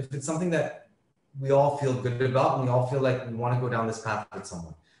it's something that we all feel good about, and we all feel like we want to go down this path with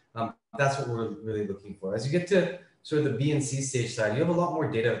someone, that's what we're really looking for. As you get to sort of the B and C stage side, you have a lot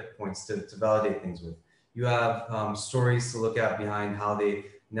more data points to validate things with. You have stories to look at behind how they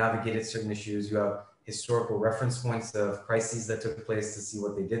navigated certain issues. You have historical reference points of crises that took place to see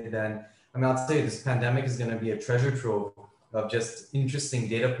what they did then. I mean, I'll tell you, this pandemic is going to be a treasure trove of just interesting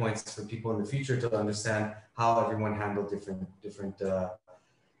data points for people in the future to understand how everyone handled different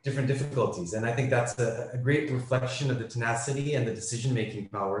difficulties. And I think that's a great reflection of the tenacity and the decision-making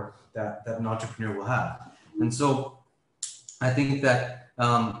power that an entrepreneur will have. And so I think that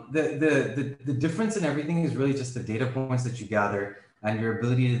the difference in everything is really just the data points that you gather and your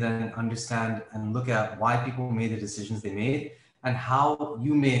ability to then understand and look at why people made the decisions they made, and how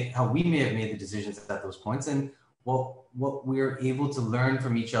we may have made the decisions at those points, and what we're able to learn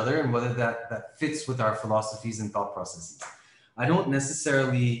from each other, and whether that fits with our philosophies and thought processes. I don't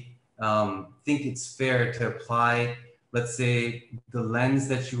necessarily think it's fair to apply, let's say, the lens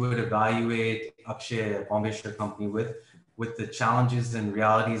that you would evaluate Akshay, a Bombay shirt company, with the challenges and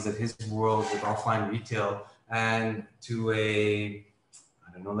realities of his world with offline retail, and to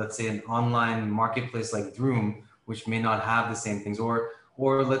let's say an online marketplace like Droom, which may not have the same things, or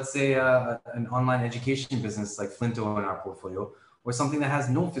let's say an online education business like Flinto in our portfolio, or something that has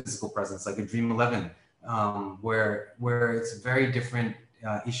no physical presence like a Dream 11, where it's very different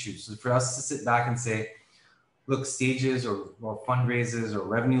issues. So for us to sit back and say, look, stages or fundraisers or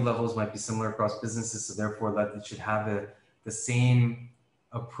revenue levels might be similar across businesses, so therefore that it should have the same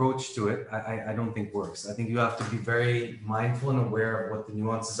approach to it, I don't think works. I think you have to be very mindful and aware of what the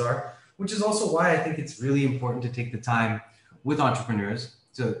nuances are, which is also why I think it's really important to take the time with entrepreneurs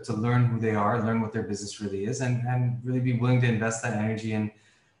to learn who they are, learn what their business really is, and really be willing to invest that energy in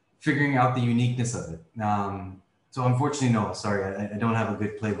figuring out the uniqueness of it. So unfortunately, no, sorry, I don't have a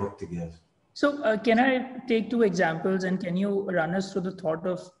good playbook to give. So can I take 2 examples, and can you run us through the thought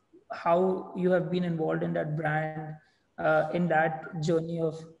of how you have been involved in that brand, in that journey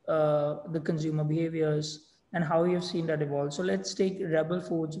of the consumer behaviors, and how you've seen that evolve? So let's take Rebel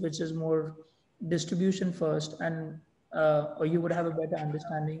Foods, which is more distribution first, and or you would have a better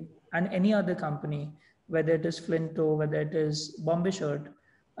understanding, and any other company, whether it is Flinto, whether it is Bombay Shirt,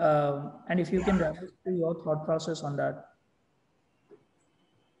 and if you can run us through your thought process on that.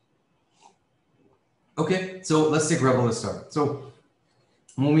 Okay, so let's take Rebel to start. So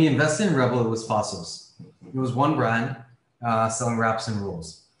when we invested in Rebel, it was Fossos. It was one brand selling wraps and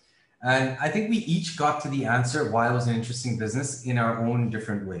rolls. And I think we each got to the answer why it was an interesting business in our own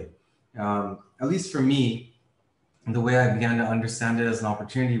different way. At least for me, the way I began to understand it as an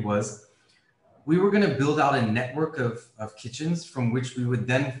opportunity was we were going to build out a network of kitchens from which we would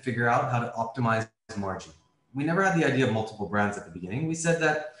then figure out how to optimize margin. We never had the idea of multiple brands at the beginning. We said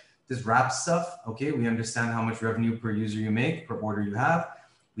that this wrap stuff, okay, we understand how much revenue per user you make, per order you have.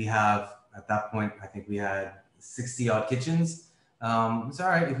 We have, at that point, I think we had 60 odd kitchens. It's all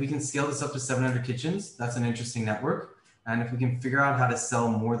right, if we can scale this up to 700 kitchens, that's an interesting network. And if we can figure out how to sell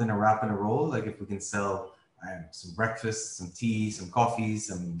more than a wrap and a roll, like if we can sell, I don't know, some breakfast, some tea, some coffee,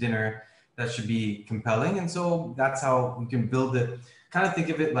 some dinner, that should be compelling. And so that's how we can build it. Kind of think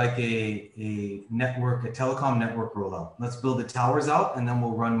of it like a network, a telecom network rollout. Let's build the towers out and then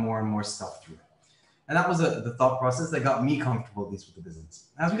we'll run more and more stuff through it. And that was the thought process that got me comfortable, at least with the business.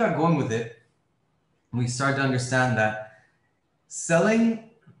 As we got going with it, we started to understand that selling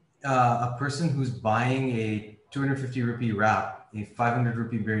a person who's buying a 250 rupee wrap, a 500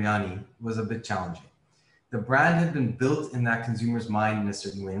 rupee biryani was a bit challenging. The brand had been built in that consumer's mind in a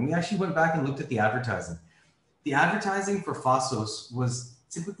certain way. And we actually went back and looked at the advertising. The advertising for Fasos was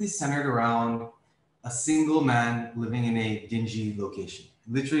typically centered around a single man living in a dingy location.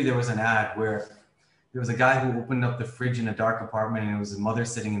 Literally, there was an ad where there was a guy who opened up the fridge in a dark apartment and it was his mother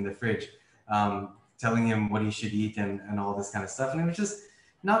sitting in the fridge, telling him what he should eat and all this kind of stuff. And it was just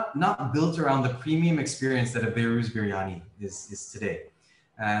not built around the premium experience that a Beirut biryani is today.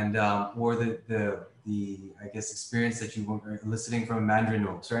 And or the I guess experience that you were eliciting from Mandarin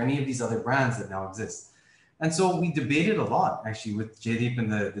Oaks or any of these other brands that now exist. And so we debated a lot actually with Jaydeep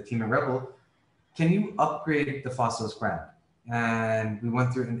and the team at Rebel. Can you upgrade the Fasos brand? And we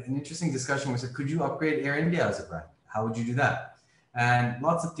went through an interesting discussion. We said, could you upgrade Air India as a brand? How would you do that? And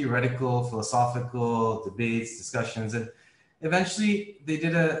lots of theoretical, philosophical debates, discussions. And eventually they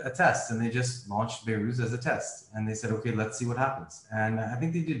did a test and they just launched Beirut as a test. And they said, okay, let's see what happens. And I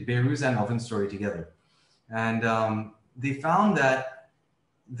think they did Beirut and Oven Story together. And they found that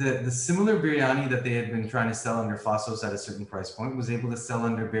the similar biryani that they had been trying to sell under Fasos at a certain price point was able to sell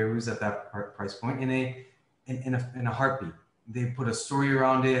under Beirut at that price point in a heartbeat. They put a story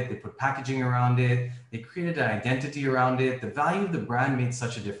around it, they put packaging around it, they created an identity around it. The value of the brand made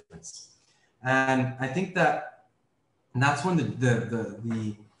such a difference. And I think that's when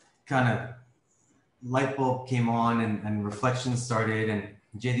the kind of light bulb came on and reflections started. And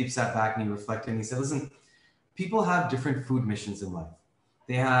Jaydeep sat back and he reflected and he said, listen, people have different food missions in life.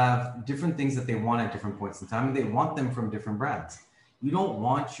 They have different things that they want at different points in time, and they want them from different brands. You don't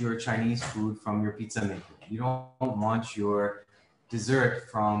want your Chinese food from your pizza maker. You don't want your dessert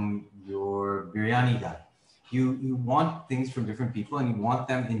from your biryani guy. You want things from different people, and you want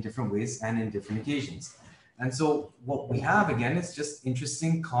them in different ways and in different occasions. And so what we have, again, is just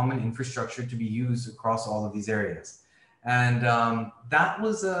interesting common infrastructure to be used across all of these areas. And that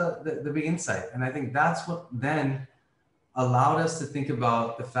was the big insight. And I think that's what then allowed us to think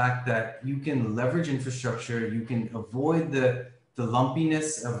about the fact that you can leverage infrastructure, you can avoid the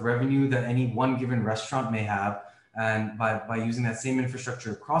lumpiness of revenue that any one given restaurant may have. And by using that same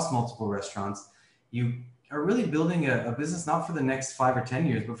infrastructure across multiple restaurants, you are really building a business not for the next 5 or 10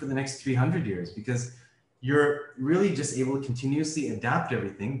 years, but for the next 300 years, because you're really just able to continuously adapt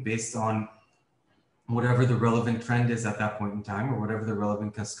everything based on whatever the relevant trend is at that point in time or whatever the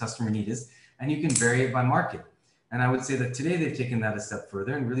relevant customer need is, and you can vary it by market. And I would say that today they've taken that a step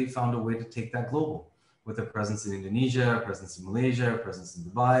further and really found a way to take that global with a presence in Indonesia, a presence in Malaysia, a presence in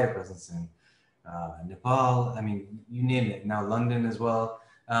Dubai, a presence in Nepal. I mean, you name it. Now London as well.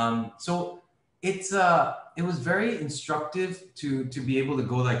 So it was very instructive to be able to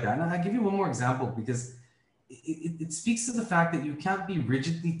go like that. And I'll give you one more example because it speaks to the fact that you can't be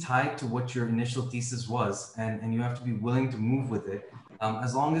rigidly tied to what your initial thesis was, and you have to be willing to move with it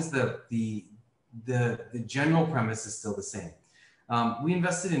as long as the general premise is still the same. We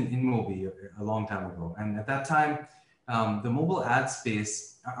invested in InMobi a long time ago. And at that time, the mobile ad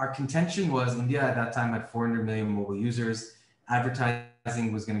space, our contention was India at that time had 400 million mobile users.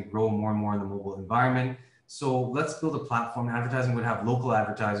 Advertising was going to grow more and more in the mobile environment. So let's build a platform. Advertising would have local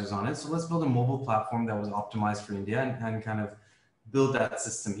advertisers on it. So let's build a mobile platform that was optimized for India and kind of build that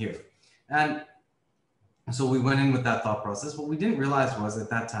system here. And so we went in with that thought process. What we didn't realize was at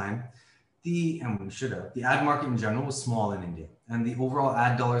that time, and we should have, the ad market in general was small in India, and the overall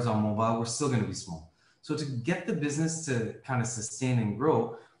ad dollars on mobile were still going to be small. So to get the business to kind of sustain and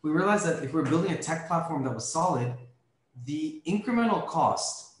grow, we realized that if we're building a tech platform that was solid, the incremental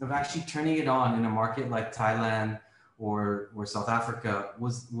cost of actually turning it on in a market like Thailand or South Africa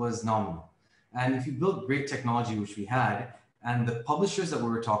was nominal. And if you build great technology, which we had, and the publishers that we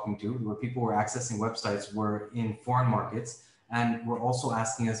were talking to, where people were accessing websites, were in foreign markets, and we're also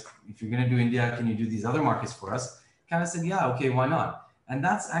asking us, if you're going to do India, can you do these other markets for us? Kind of said, yeah, okay, why not? And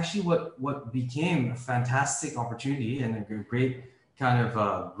that's actually what became a fantastic opportunity and a great kind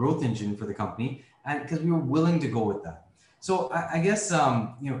of growth engine for the company. And because we were willing to go with that. So I guess,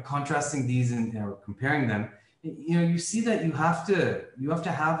 contrasting these and comparing them, you see that you have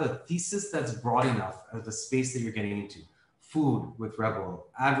to have a thesis that's broad enough of the space that you're getting into. Food with Rebel,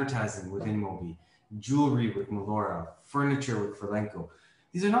 advertising with InMobi, jewelry with Melora, furniture with Furlenco.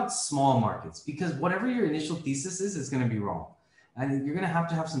 These are not small markets, because whatever your initial thesis is going to be wrong. And you're going to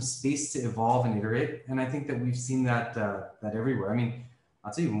have some space to evolve and iterate. And I think that we've seen that that everywhere. I mean,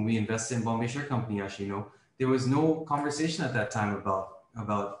 I'll tell you, when we invested in Bombay Share Company, actually, there was no conversation at that time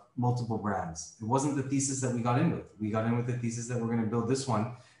about multiple brands. It wasn't the thesis that we got in with. We got in with the thesis that we're going to build this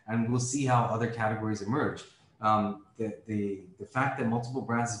one, and we'll see how other categories emerge. The fact that multiple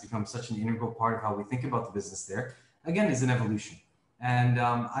brands has become such an integral part of how we think about the business there, again, is an evolution. And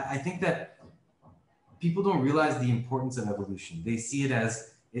I think that people don't realize the importance of evolution. They see it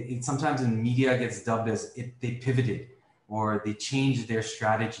as, it sometimes in media gets dubbed as they pivoted, or they changed their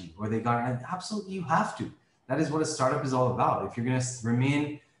strategy, or they got, and absolutely you have to. That is what a startup is all about. If you're going to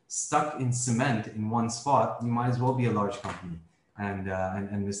remain stuck in cement in one spot, you might as well be a large company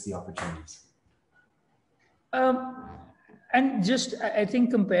and miss the opportunities. And just, I think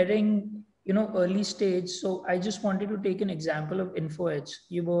comparing, early stage. So I just wanted to take an example of InfoEdge.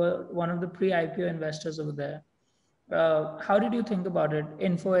 You were one of the pre-IPO investors over there. How did you think about it?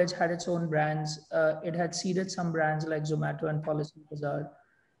 InfoEdge had its own brands. It had seeded some brands like Zomato and Policy Bazaar.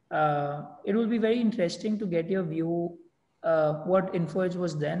 It will be very interesting to get your view what InfoEdge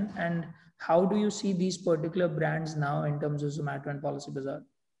was then, and how do you see these particular brands now in terms of Zomato and Policy Bazaar?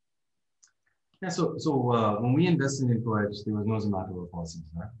 Yeah, so when we invested in InfoEdge, there was no Zomato or Policy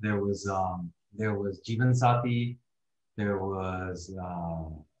Bazaar. There was Jeevan Sati, there was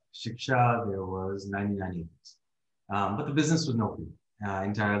Shiksha, there was 99 Acres. But the business was Naukri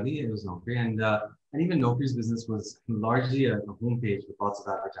entirely. It was Naukri, and even Naukri's business was largely a homepage with lots of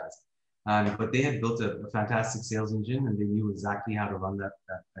advertising. But they had built a fantastic sales engine, and they knew exactly how to run that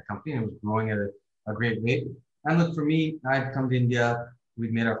company, and it was growing at a great rate. And look, for me, I'd come to India.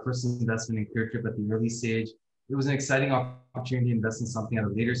 We'd made our first investment in ClearTrip at the early stage. It was an exciting opportunity to invest in something at a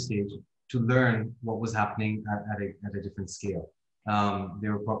later stage to learn what was happening at a different scale. They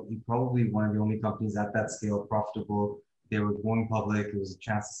were probably one of the only companies at that scale profitable. They were going public. It was a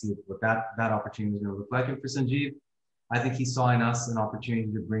chance to see what that opportunity was going to look like. And for Sanjeev, I think he saw in us an opportunity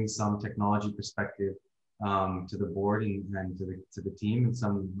to bring some technology perspective to the board and to the team, and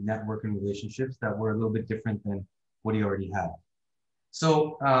some network and relationships that were a little bit different than what he already had.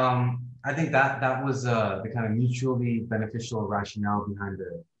 So I think that was the kind of mutually beneficial rationale behind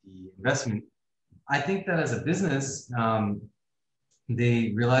the investment. I think that as a business,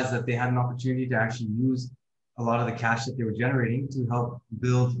 they realized that they had an opportunity to actually use a lot of the cash that they were generating to help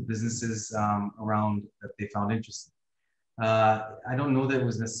build businesses around that they found interesting. I don't know that it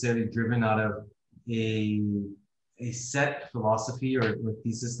was necessarily driven out of a set philosophy or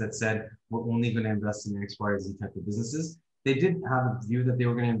thesis that said we're only going to invest in X, Y, or Z type of businesses. They did have a view that they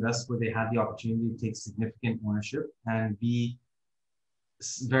were going to invest where they had the opportunity to take significant ownership and be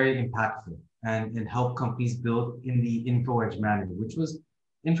very impactful and help companies build in the InfoEdge manner,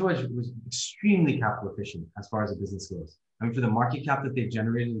 InfoEdge was extremely capital efficient as far as a business goes. I mean, for the market cap that they've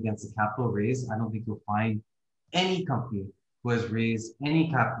generated against the capital raised, I don't think you'll find any company who has raised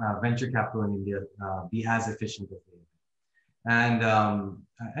any venture capital in India be as efficient as they have. And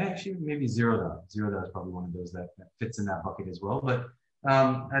actually, maybe Zerodha. Zerodha is probably one of those that fits in that bucket as well. But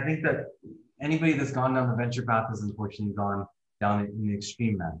I think that anybody that's gone down the venture path has unfortunately gone down in the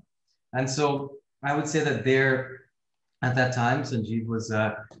extreme manner. And so I would say that at that time, Sanjeev was,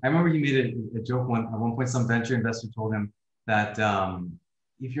 I remember he made a joke at one point, some venture investor told him that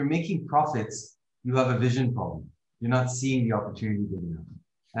if you're making profits, you have a vision problem. You're not seeing the opportunity good enough.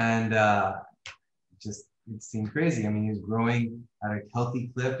 And it seemed crazy. I mean, he's growing at a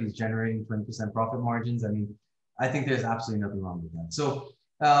healthy clip. He's generating 20% profit margins. I mean, I think there's absolutely nothing wrong with that. So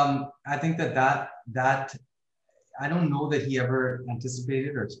I think that I don't know that he ever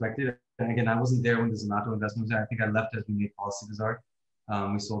anticipated or expected. And again, I wasn't there when the Zomato investment was there. I think I left as we made Policy Bazaar.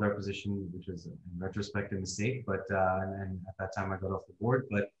 We sold our position, which was in retrospect a mistake, but and at that time I got off the board.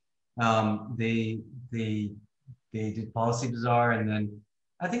 But they did Policy Bazaar, and then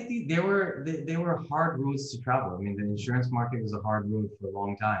I think they were hard roads to travel. I mean, the insurance market was a hard road for a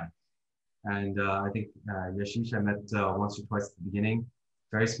long time, and I think Yashish I met once or twice at the beginning.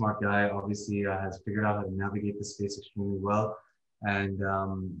 Very smart guy, obviously has figured out how to navigate the space extremely well. And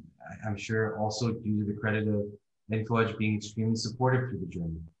I'm sure also due to the credit of InfoEdge being extremely supportive through the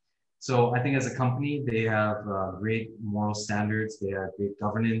journey. So I think as a company, they have great moral standards. They have great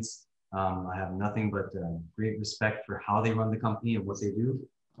governance. I have nothing but great respect for how they run the company and what they do.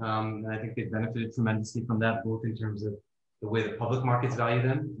 And I think they've benefited tremendously from that, both in terms of the way the public markets value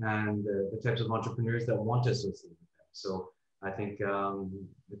them and the types of entrepreneurs that want to associate with them. So I think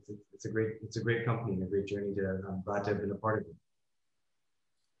it's a great company and a great journey I'm glad to have been a part of it.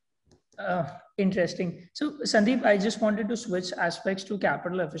 Interesting. So, Sandeep, I just wanted to switch aspects to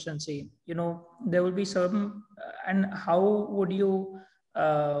capital efficiency. There will be certain, and how would you,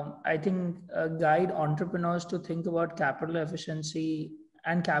 I think, guide entrepreneurs to think about capital efficiency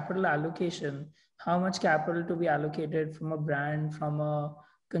and capital allocation? How much capital to be allocated from a brand, from a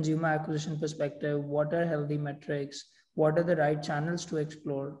consumer acquisition perspective? What are healthy metrics? What are the right channels to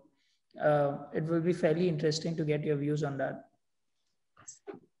explore? It will be fairly interesting to get your views on that.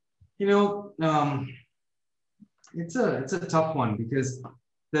 It's a tough one because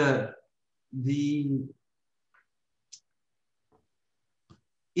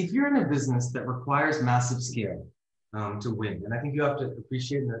if you're in a business that requires massive scale to win, and I think you have to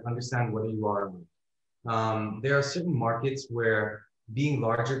appreciate and understand what you are. There are certain markets where being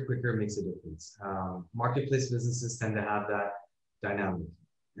larger quicker makes a difference. Marketplace businesses tend to have that dynamic.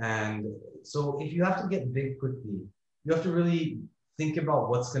 And so if you have to get big quickly, you have to really think about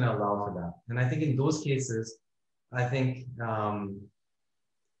what's going to allow for that. And I think in those cases, I think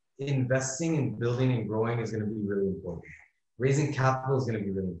investing in building and growing is going to be really important. Raising capital is going to be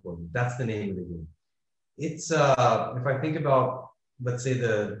really important. That's the name of the game. It's if I think about, let's say,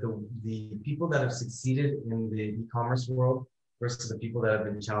 the people that have succeeded in the e-commerce world versus the people that have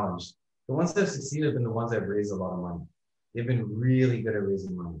been challenged. The ones that have succeeded have been the ones that have raised a lot of money. They've been really good at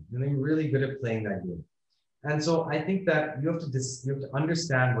raising money, and they're really good at playing that game. And so I think that you have to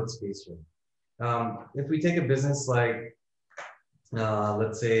understand what space you're in. If we take a business like,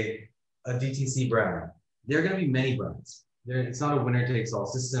 let's say, a DTC brand, there are going to be many brands. It's not a winner-takes-all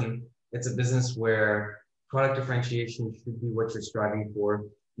system. It's a business where product differentiation should be what you're striving for,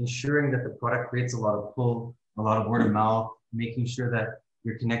 ensuring that the product creates a lot of pull, a lot of word of mouth, making sure that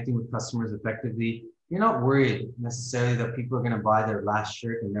you're connecting with customers effectively. You're not worried necessarily that people are going to buy their last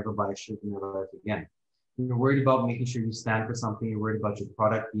shirt and never buy a shirt in their life again. You're worried about making sure you stand for something. You're worried about your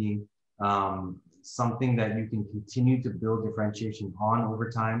product being something that you can continue to build differentiation on over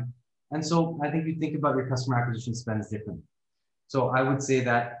time. And so I think you think about your customer acquisition spends differently. So I would say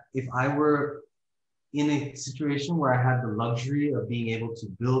that if I were in a situation where I had the luxury of being able to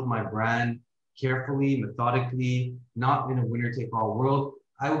build my brand carefully, methodically, not in a winner-take-all world,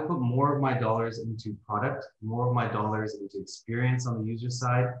 I would put more of my dollars into product, more of my dollars into experience on the user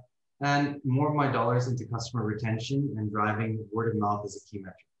side, and more of my dollars into customer retention and driving word of mouth as a key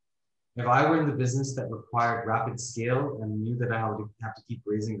metric. If I were in the business that required rapid scale and knew that I would have to keep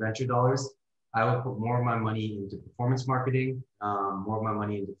raising venture dollars, I would put more of my money into performance marketing, more of my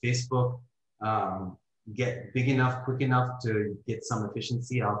money into Facebook, get big enough, quick enough to get some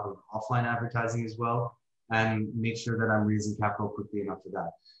efficiency out of offline advertising as well, and make sure that I'm raising capital quickly enough for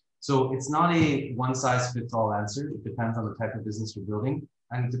that. So it's not a one-size-fits-all answer. It depends on the type of business you're building,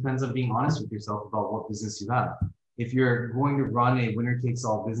 and it depends on being honest with yourself about what business you have. If you're going to run a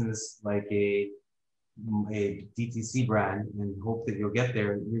winner-takes-all business like a DTC brand and hope that you'll get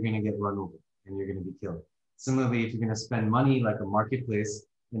there, you're going to get run over and you're going to be killed. Similarly, if you're going to spend money like a marketplace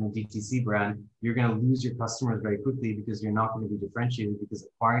in a DTC brand, you're going to lose your customers very quickly because you're not going to be differentiated, because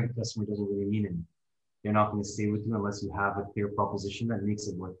acquiring a customer doesn't really mean anything. They're not going to stay with you unless you have a clear proposition that makes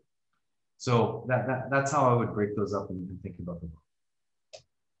it work. So that's how I would break those up and think about them.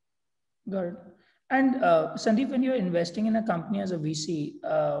 Got it. And Sandeep, when you're investing in a company as a VC,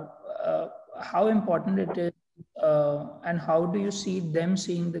 how important it is, and how do you see them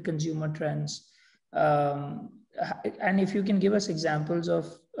seeing the consumer trends? And if you can give us examples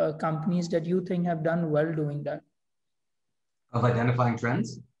of companies that you think have done well doing that. Of identifying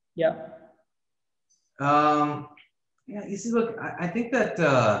trends? Yeah. Yeah, you see, look, I think that,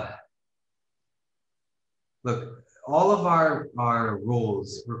 look, all of our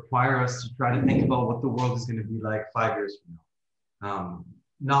roles require us to try to think about what the world is going to be like 5 years from now.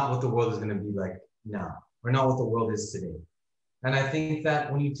 Not what the world is going to be like now, or not what the world is today. And I think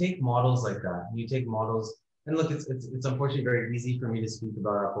that when you take models like that, you take models, and look, it's unfortunately very easy for me to speak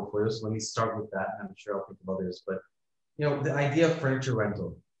about our portfolio, so let me start with that. I'm sure I'll think of others, but the idea of furniture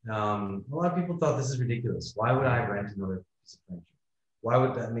rental. A lot of people thought this is ridiculous. Why would I rent another piece of furniture? Why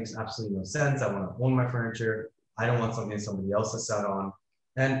would that? Makes absolutely no sense. I want to own my furniture. I don't want something somebody else has sat on.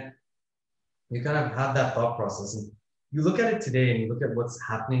 And you kind of have that thought process. And you look at it today and you look at what's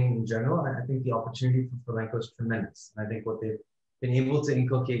happening in general, and I think the opportunity for Furlenco is tremendous. And I think what been able to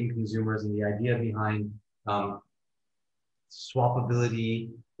inculcate in consumers and the idea behind swappability,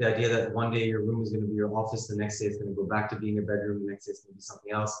 the idea that one day your room is going to be your office, the next day it's going to go back to being a bedroom, the next day it's going to be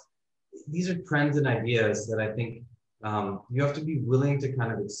something else. These are trends and ideas that I think you have to be willing to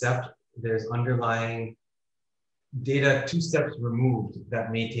kind of accept. There's underlying data 2 steps removed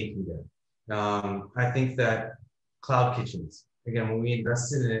that may take you there. I think that cloud kitchens, again, when we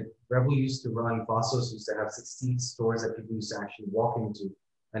invested in it, Rebel used to run, Fossos used to have 16 stores that people used to actually walk into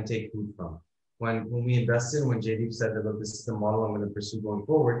and take food from. When we invested, when Jaydeep said that, look, this is the model I'm going to pursue going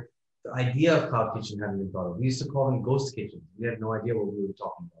forward, the idea of cloud kitchen hadn't been thought of. We used to call them ghost kitchens. We had no idea what we were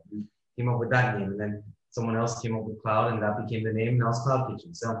talking about. We came up with that name, and then someone else came up with cloud, and that became the name. Now it's cloud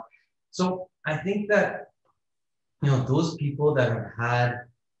kitchen. So I think that, those people that have had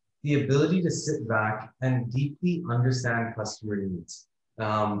the ability to sit back and deeply understand customer needs.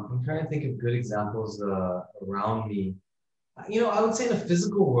 I'm trying to think of good examples around me. I would say in a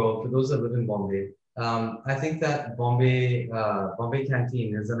physical world, for those that live in Bombay, I think that Bombay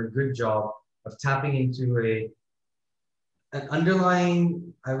Canteen has done a good job of tapping into an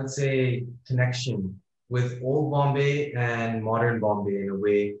underlying, I would say, connection with old Bombay and modern Bombay in a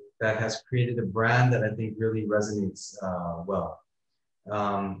way that has created a brand that I think really resonates well.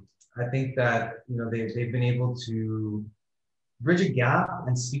 I think that they've been able to bridge a gap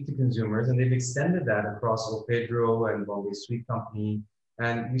and speak to consumers, and they've extended that across O Pedro and Bombay Sweet Company,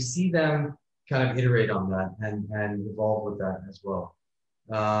 and you see them kind of iterate on that and evolve with that as well.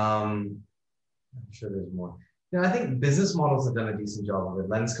 I'm sure there's more. I think business models have done a decent job of it.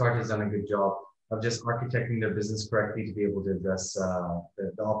 Lenskart has done a good job of just architecting their business correctly to be able to address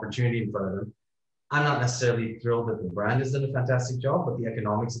the opportunity in front of them. I'm not necessarily thrilled that the brand has done a fantastic job, but the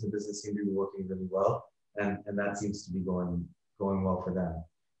economics of the business seem to be working really well, and that seems to be going well for them.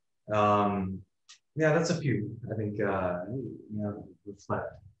 That's a few. I think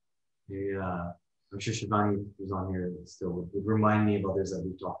reflect. I'm sure Shivani, who's on here still, would remind me of others that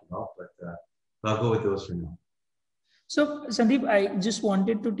we've talked about, but I'll go with those for now. So Sandeep, I just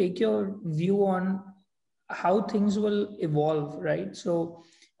wanted to take your view on how things will evolve, right? So,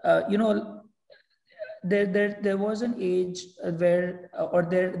 there was an age where, or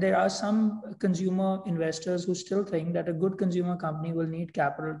there are some consumer investors who still think that a good consumer company will need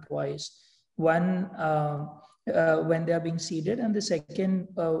capital twice. One, when they are being seeded, and the second,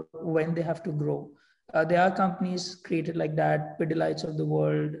 when they have to grow. There are companies created like that, Pidilites of the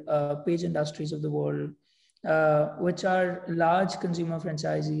world, Page Industries of the world, which are large consumer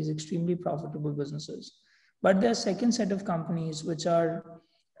franchisees, extremely profitable businesses. But there are second set of companies which are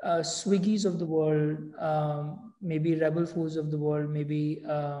Swiggies of the world, maybe Rebel Foods of the world, maybe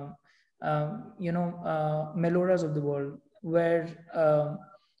Meloras of the world, where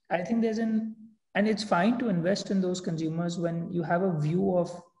I think and it's fine to invest in those consumers when you have a view of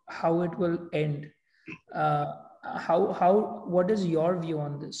how it will end. What is your view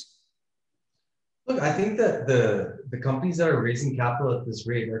on this? Look, I think that the companies that are raising capital at this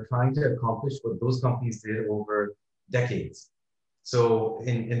rate are trying to accomplish what those companies did over decades. So,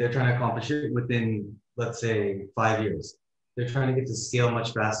 and they're trying to accomplish it within, let's say, 5 years. They're trying to get to scale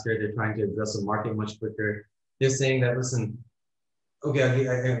much faster. They're trying to address a market much quicker. They're saying that, listen, okay,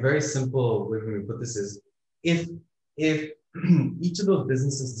 a very simple way for me to put this is, if each of those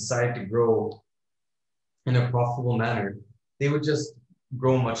businesses decide to grow in a profitable manner, they would just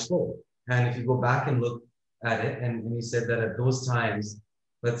grow much slower. And if you go back and look at it, and you said that at those times,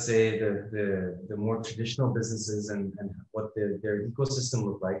 let's say the more traditional businesses and what their ecosystem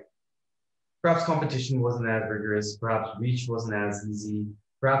looked like, perhaps competition wasn't as rigorous, perhaps reach wasn't as easy,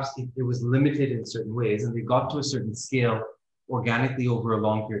 perhaps it was limited in certain ways, and they got to a certain scale organically over a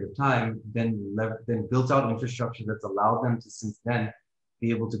long period of time, then built out infrastructure that's allowed them to since then be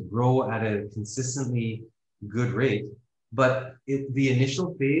able to grow at a consistently good rate. But the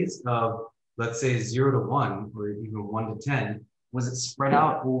initial phase of, let's say, 0 to 1, or even 1 to 10, was it spread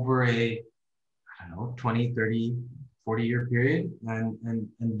out over a, 20, 30, 40-year period. And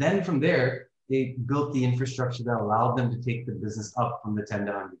then from there, they built the infrastructure that allowed them to take the business up from the 10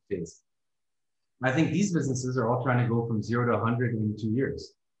 to 100 phase. I think these businesses are all trying to go from 0 to 100 in 2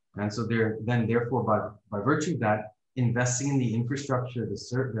 years. And so they're then, therefore, by virtue of that, investing in the infrastructure,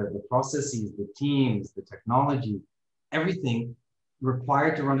 the processes, the teams, the technology, everything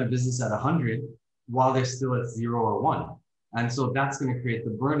required to run a business at 100 while they're still at 0 or 1. And so that's going to create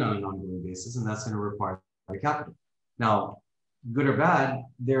the burn on an ongoing basis, and that's going to require the capital. Now, good or bad,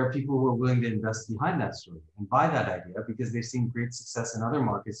 there are people who are willing to invest behind that story and buy that idea because they've seen great success in other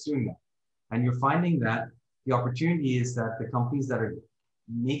markets doing that. And you're finding that the opportunity is that the companies that are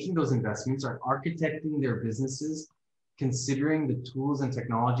making those investments are architecting their businesses considering the tools and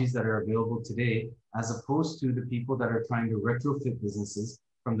technologies that are available today, as opposed to the people that are trying to retrofit businesses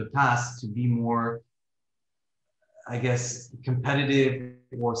from the past to be more, I guess, competitive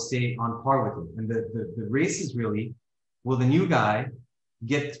or stay on par with it. And the race is really, will the new guy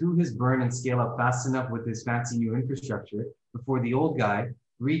get through his burn and scale up fast enough with his fancy new infrastructure before the old guy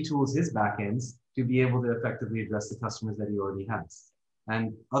retools his backends to be able to effectively address the customers that he already has. And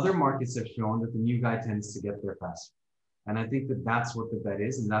other markets have shown that the new guy tends to get there faster. And I think that that's what the bet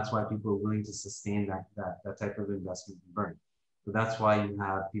is. And that's why people are willing to sustain that type of investment and burn. So that's why you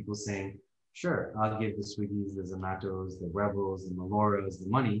have people saying, sure, I'll give the Swiggies, the Zomatos, the Rebels, the Meloras the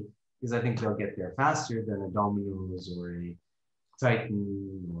money, because I think they'll get there faster than a Domino's or a Titan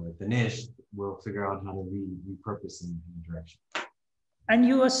or a Danish will figure out how to repurpose in a direction. And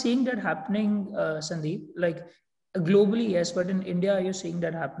you are seeing that happening, Sandeep, like globally, yes, but in India, are you seeing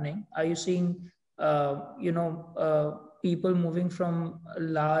that happening? Are you seeing, people moving from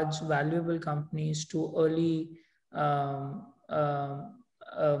large, valuable companies to early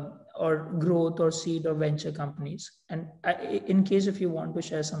or growth or seed or venture companies? And in case if you want to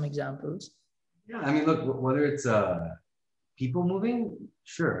share some examples. Yeah, I mean, look, whether it's people moving,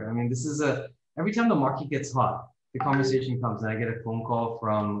 sure. I mean, this is every time the market gets hot, the conversation comes and I get a phone call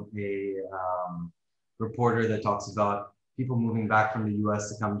from a reporter that talks about people moving back from the US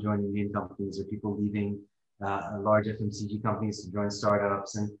to come join Indian companies, or people leaving large FMCG companies to join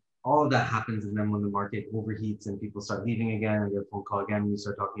startups, and all of that happens. And then when the market overheats and people start leaving again, and get a phone call again, and you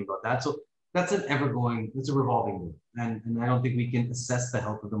start talking about that. So that's an it's a revolving door. And I don't think we can assess the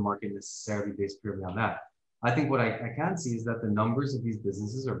health of the market necessarily based purely on that. I think what I can see is that the numbers of these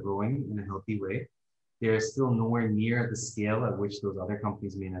businesses are growing in a healthy way. They're still nowhere near the scale at which those other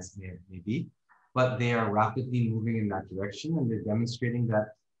companies may be, but they are rapidly moving in that direction, and they're demonstrating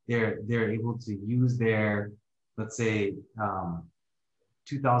that they're able to use their, let's say,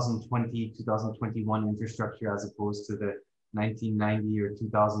 2020, 2021 infrastructure as opposed to the 1990 or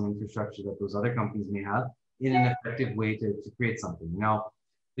 2000 infrastructure that those other companies may have in an effective way to create something. Now,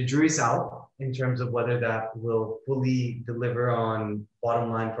 the jury's out in terms of whether that will fully deliver on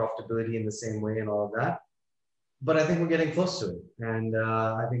bottom line profitability in the same way and all of that. But I think we're getting close to it. And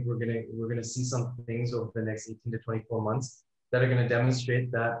I think we're gonna see some things over the next 18 to 24 months that are gonna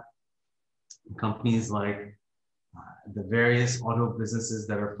demonstrate that companies like the various auto businesses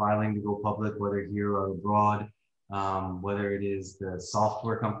that are filing to go public, whether here or abroad, whether it is the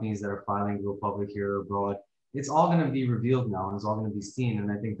software companies that are filing to go public here or abroad, it's all going to be revealed now and it's all going to be seen.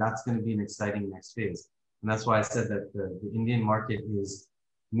 And I think that's going to be an exciting next phase. And that's why I said that the Indian market is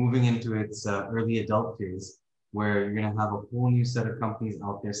moving into its early adult phase, where you're going to have a whole new set of companies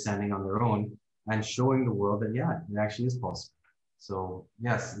out there standing on their own and showing the world that, yeah, it actually is possible. So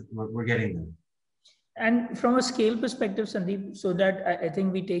yes, we're getting there. And from a scale perspective, Sandeep, so that I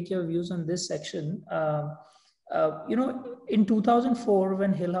think we take your views on this section. In 2004,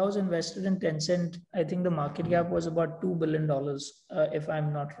 when Hill House invested in Tencent, I think the market cap was about $2 billion, if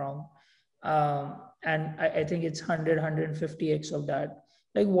I'm not wrong. And I think it's 150x of that.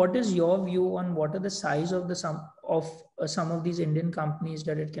 Like, what is your view on what are the size of some of these Indian companies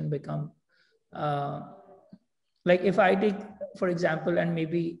that it can become? Like if I take, for example, and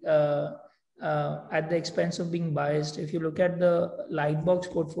maybe at the expense of being biased, if you look at the Lightbox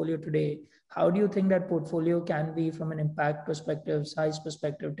portfolio today, how do you think that portfolio can be from an impact perspective, size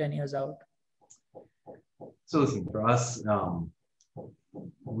perspective, 10 years out? So listen, for us,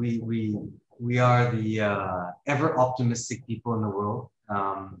 we are the ever optimistic people in the world,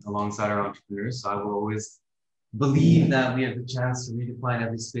 alongside our entrepreneurs. So I will always believe that we have the chance to redefine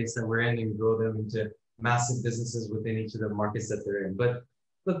every space that we're in and grow them into massive businesses within each of the markets that they're in. But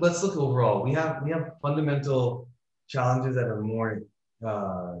look, let's look overall. We have fundamental challenges that are more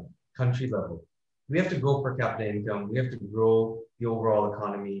country level. We have to grow per capita income. We have to grow the overall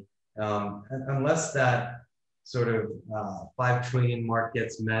economy. And unless that sort of 5 trillion mark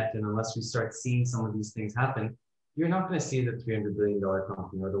gets met, and unless we start seeing some of these things happen, you're not going to see the $300 billion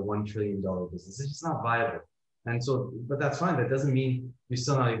company or the $1 trillion business. It's just not viable. And so, but that's fine. That doesn't mean you're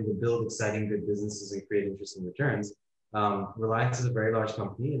still not able to build exciting, good businesses and create interesting returns. Reliance is a very large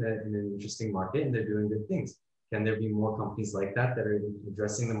company in an interesting market, and they're doing good things. Can there be more companies like that that are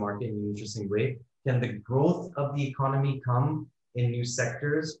addressing the market in an interesting way? Can the growth of the economy come in new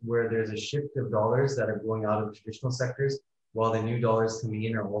sectors where there's a shift of dollars that are going out of traditional sectors, while the new dollars coming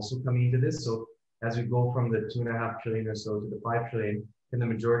in are also coming into this? So as we go from the 2.5 trillion or so to the 5 trillion, can the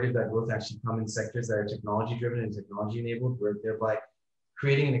majority of that growth actually come in sectors that are technology driven and technology enabled, where thereby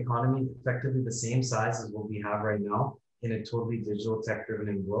creating an economy effectively the same size as what we have right now in a totally digital tech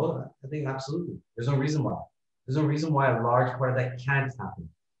driven world? I think absolutely. There's no reason why. There's no reason why a large part of that can't happen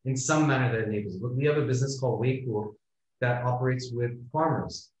in some manner that enables it. Look, we have a business called Waypool that operates with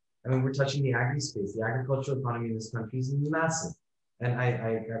farmers. I mean, we're touching the agri space. The agricultural economy in this country is massive. And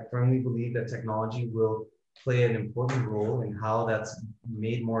I firmly believe that technology will play an important role in how that's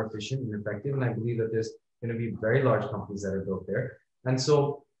made more efficient and effective. And I believe that there's going to be very large companies that are built there. And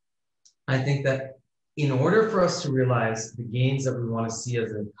so I think that in order for us to realize the gains that we want to see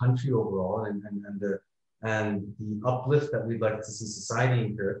as a country overall and the uplift that we'd like to see society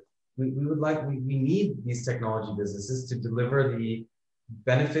incur, we need these technology businesses to deliver the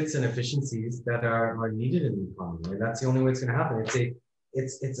benefits and efficiencies that are needed in the economy. And that's the only way it's going to happen.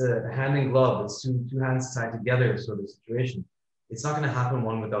 It's a hand in glove. It's two hands tied together sort of situation. It's not going to happen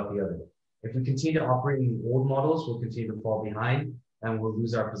one without the other. If we continue to operate in the old models, we'll continue to fall behind and we'll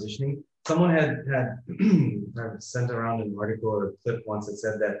lose our positioning. Someone had sent around an article or a clip once that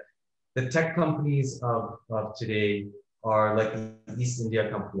said that the tech companies of today are like the East India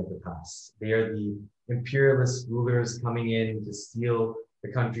Company of the past. They are the imperialist rulers coming in to steal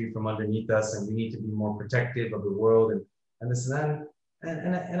the country from underneath us, and we need to be more protective of the world and this and that.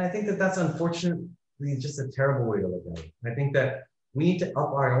 And I think that that's unfortunately just a terrible way to look at it. I think that we need to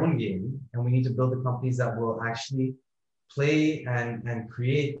up our own game, and we need to build the companies that will actually play and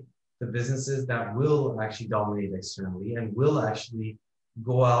create the businesses that will actually dominate externally and will actually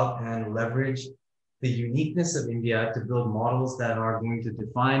go out and leverage the uniqueness of India to build models that are going to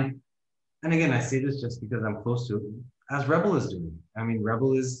define. And again, I say this just because I'm close to it, as Rebel is doing. I mean,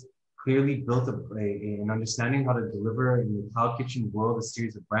 Rebel is clearly built an understanding how to deliver in the cloud kitchen world a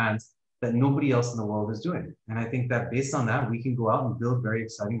series of brands that nobody else in the world is doing. And I think that based on that, we can go out and build very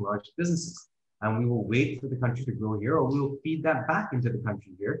exciting large businesses. And we will wait for the country to grow here, or we will feed that back into the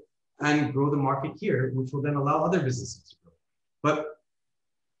country here and grow the market here, which will then allow other businesses to grow. But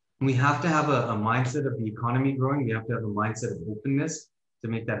we have to have a mindset of the economy growing. We have to have a mindset of openness to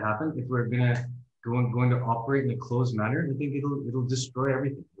make that happen. If we're going to operate in a closed manner, I think it'll destroy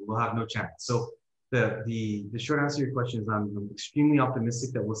everything. We'll have no chance. So the short answer to your question is I'm extremely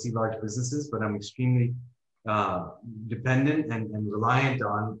optimistic that we'll see large businesses, but I'm extremely dependent and reliant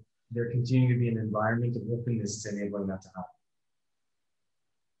on there continuing to be an environment of openness to enabling that to happen.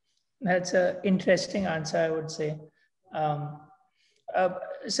 That's an interesting answer, I would say.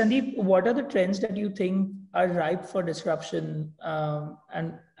 Sandeep, what are the trends that you think are ripe for disruption,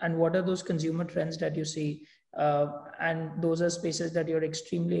 and what are those consumer trends that you see? And those are spaces that you're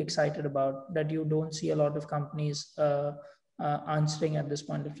extremely excited about, that you don't see a lot of companies answering at this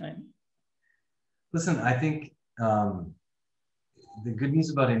point of time. Listen, I think the good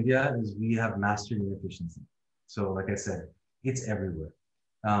news about India is we have mastered inefficiency. So like I said, it's everywhere.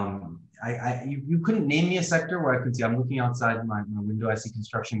 You couldn't name me a sector where I could see, I'm looking outside my window, I see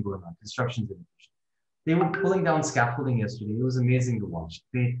construction going on. Construction's inefficient. They were pulling down scaffolding yesterday. It was amazing to watch.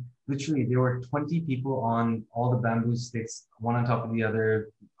 There were 20 people on all the bamboo sticks, one on top of the other,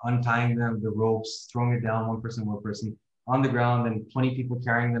 untying them, the ropes, throwing it down, one person on the ground, and 20 people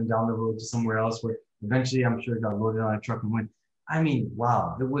carrying them down the road to somewhere else where eventually I'm sure it got loaded on a truck and went. I mean,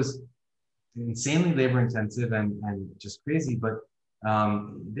 wow, it was insanely labor intensive and just crazy, but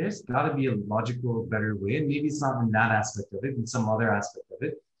there's got to be a logical, better way. And maybe it's not in that aspect of it, in some other aspect of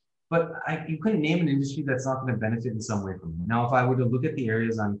it. But you couldn't name an industry that's not going to benefit in some way from it. Now, if I were to look at the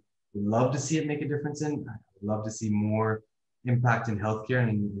areas I would love to see it make a difference in, I would love to see more impact in healthcare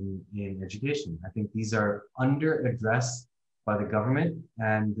and in education. I think these are under-addressed by the government,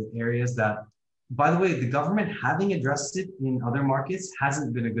 and the areas that, by the way, the government having addressed it in other markets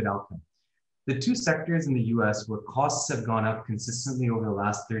hasn't been a good outcome. The two sectors in the US where costs have gone up consistently over the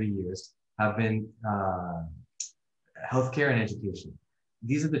last 30 years have been healthcare and education.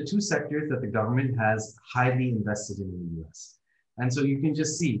 These are the two sectors that the government has highly invested in the US. And so you can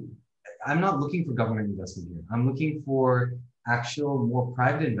just see, I'm not looking for government investment here. I'm looking for actual more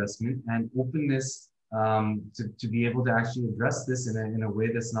private investment and openness to be able to actually address this in a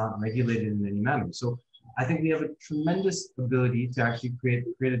way that's not regulated in any manner. So I think we have a tremendous ability to actually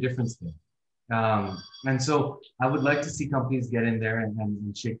create a difference there. And so I would like to see companies get in there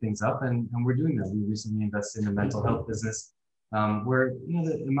and shake things up, and we're doing that. We recently invested in a mental health business where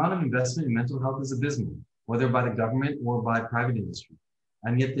the amount of investment in mental health is abysmal, whether by the government or by private industry.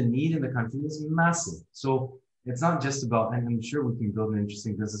 And yet the need in the country is massive. So it's not just about, and I'm sure we can build an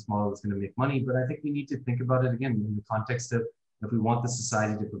interesting business model that's going to make money, but I think we need to think about it again in the context of, if we want the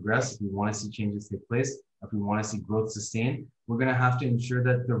society to progress, if we want to see changes take place, if we want to see growth sustained, we're going to have to ensure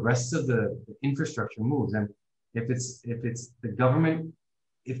that the rest of the infrastructure moves. And if it's the government,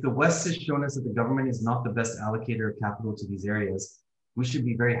 if the West has shown us that the government is not the best allocator of capital to these areas, we should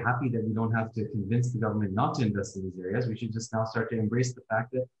be very happy that we don't have to convince the government not to invest in these areas. We should just now start to embrace the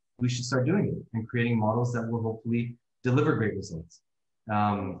fact that we should start doing it and creating models that will hopefully deliver great results.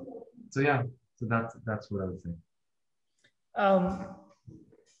 So yeah, so that's what I would say. Um,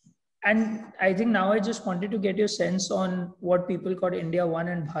 and I think now I just wanted to get your sense on what people call India One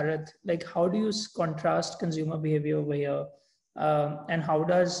and Bharat. Like, how do you contrast consumer behavior over here? And how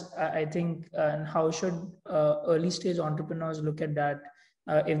does, I think, and how should early stage entrepreneurs look at that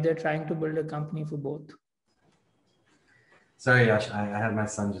if they're trying to build a company for both? Sorry, Yash, I had my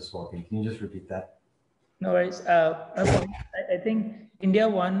son just walking. Can you just repeat that? No worries. I think India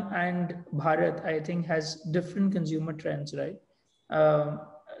One and Bharat, I think, has different consumer trends, right?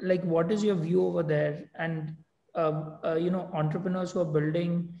 Like, what is your view over there? And entrepreneurs who are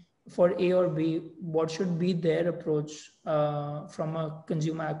building for A or B, what should be their approach from a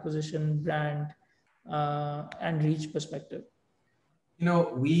consumer acquisition, brand, and reach perspective? You know,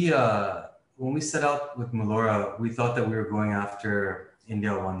 when we set out with Melora, we thought that we were going after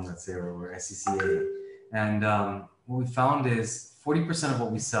India One, let's say, or SCCA. And what we found is 40% of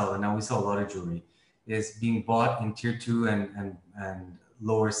what we sell, and now we sell a lot of jewelry, is being bought in tier 2 and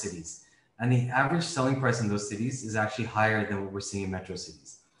lower cities. And the average selling price in those cities is actually higher than what we're seeing in metro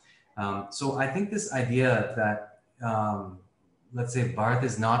cities. So I think this idea that, let's say, Bharat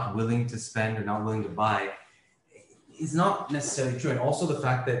is not willing to spend or not willing to buy is not necessarily true. And also the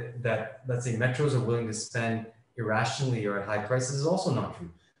fact that let's say metros are willing to spend irrationally or at high prices is also not true.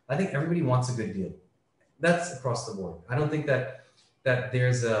 I think everybody wants a good deal. That's across the board. I don't think that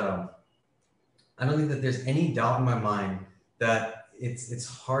there's any doubt in my mind that it's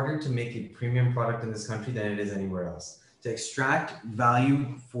harder to make a premium product in this country than it is anywhere else. To extract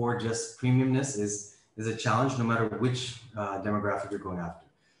value for just premiumness is a challenge no matter which demographic you're going after.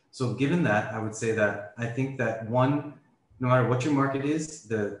 So given that, I would say that I think that one, no matter what your market is,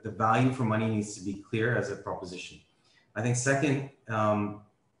 the value for money needs to be clear as a proposition. I think second,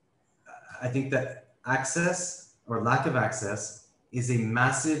 I think that access or lack of access is a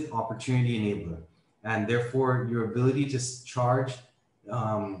massive opportunity enabler. And therefore your ability to charge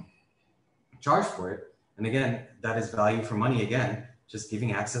for it. And again, that is value for money again, just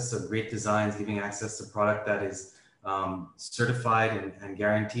giving access to great designs, giving access to product that is certified and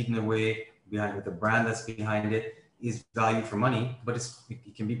guaranteed in a way with the brand that's behind it is value for money, but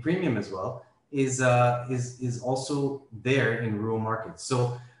it can be premium as well, is also there in rural markets.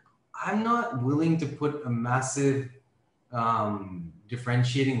 So I'm not willing to put a massive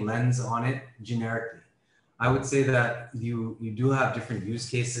differentiating lens on it generically. I would say that you do have different use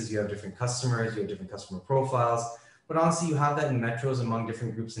cases, you have different customers, you have different customer profiles, but honestly, you have that in metros among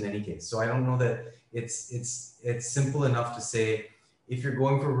different groups in any case. So I don't know that it's simple enough to say, if you're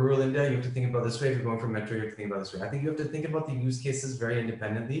going for rural India, you have to think about this way. If you're going for metro, you have to think about this way. I think you have to think about the use cases very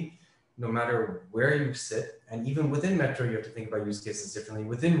independently, no matter where you sit. And even within metro, you have to think about use cases differently.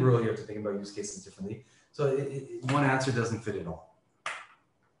 Within rural, you have to think about use cases differently. So one answer doesn't fit at all.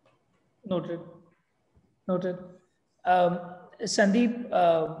 Noted. Noted. Sandeep,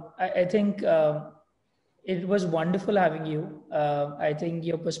 I think it was wonderful having you. I think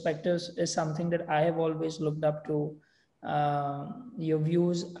your perspectives is something that I have always looked up to. Your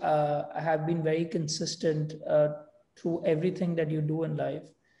views have been very consistent through everything that you do in life.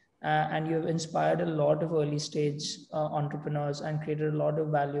 And you have inspired a lot of early stage entrepreneurs and created a lot of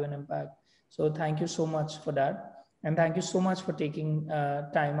value and impact. So thank you so much for that. And thank you so much for taking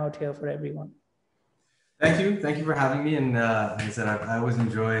time out here for everyone. Thank you for having me. And like I said, I always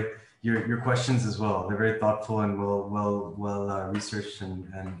enjoy your questions as well. They're very thoughtful and well researched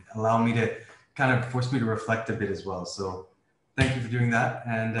and allow me to kind of force me to reflect a bit as well. So thank you for doing that.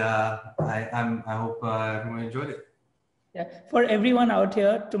 And I hope everyone enjoyed it. Yeah, for everyone out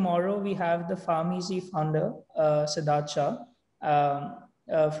here, tomorrow we have the Farm Easy founder, Siddharth Shah,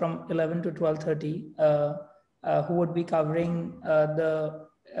 from 11 to 12:30, who would be covering the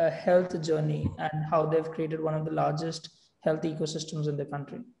health journey and how they've created one of the largest health ecosystems in the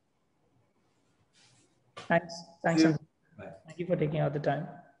country. Thanks. Thanks. Thank you for taking out the time.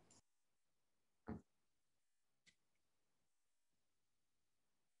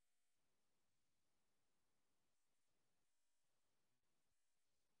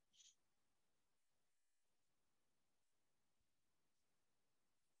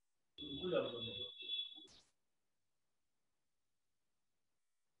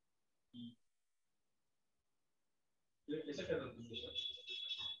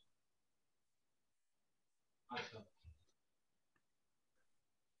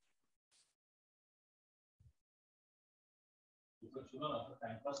 सुनो ना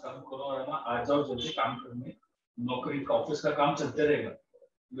time pass कम करो और ना आ जाओ जल्दी काम करने नौकरी का ऑफिस का काम चलते रहेगा,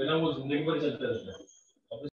 बिना वो जिंदगी भर चलते रहता है।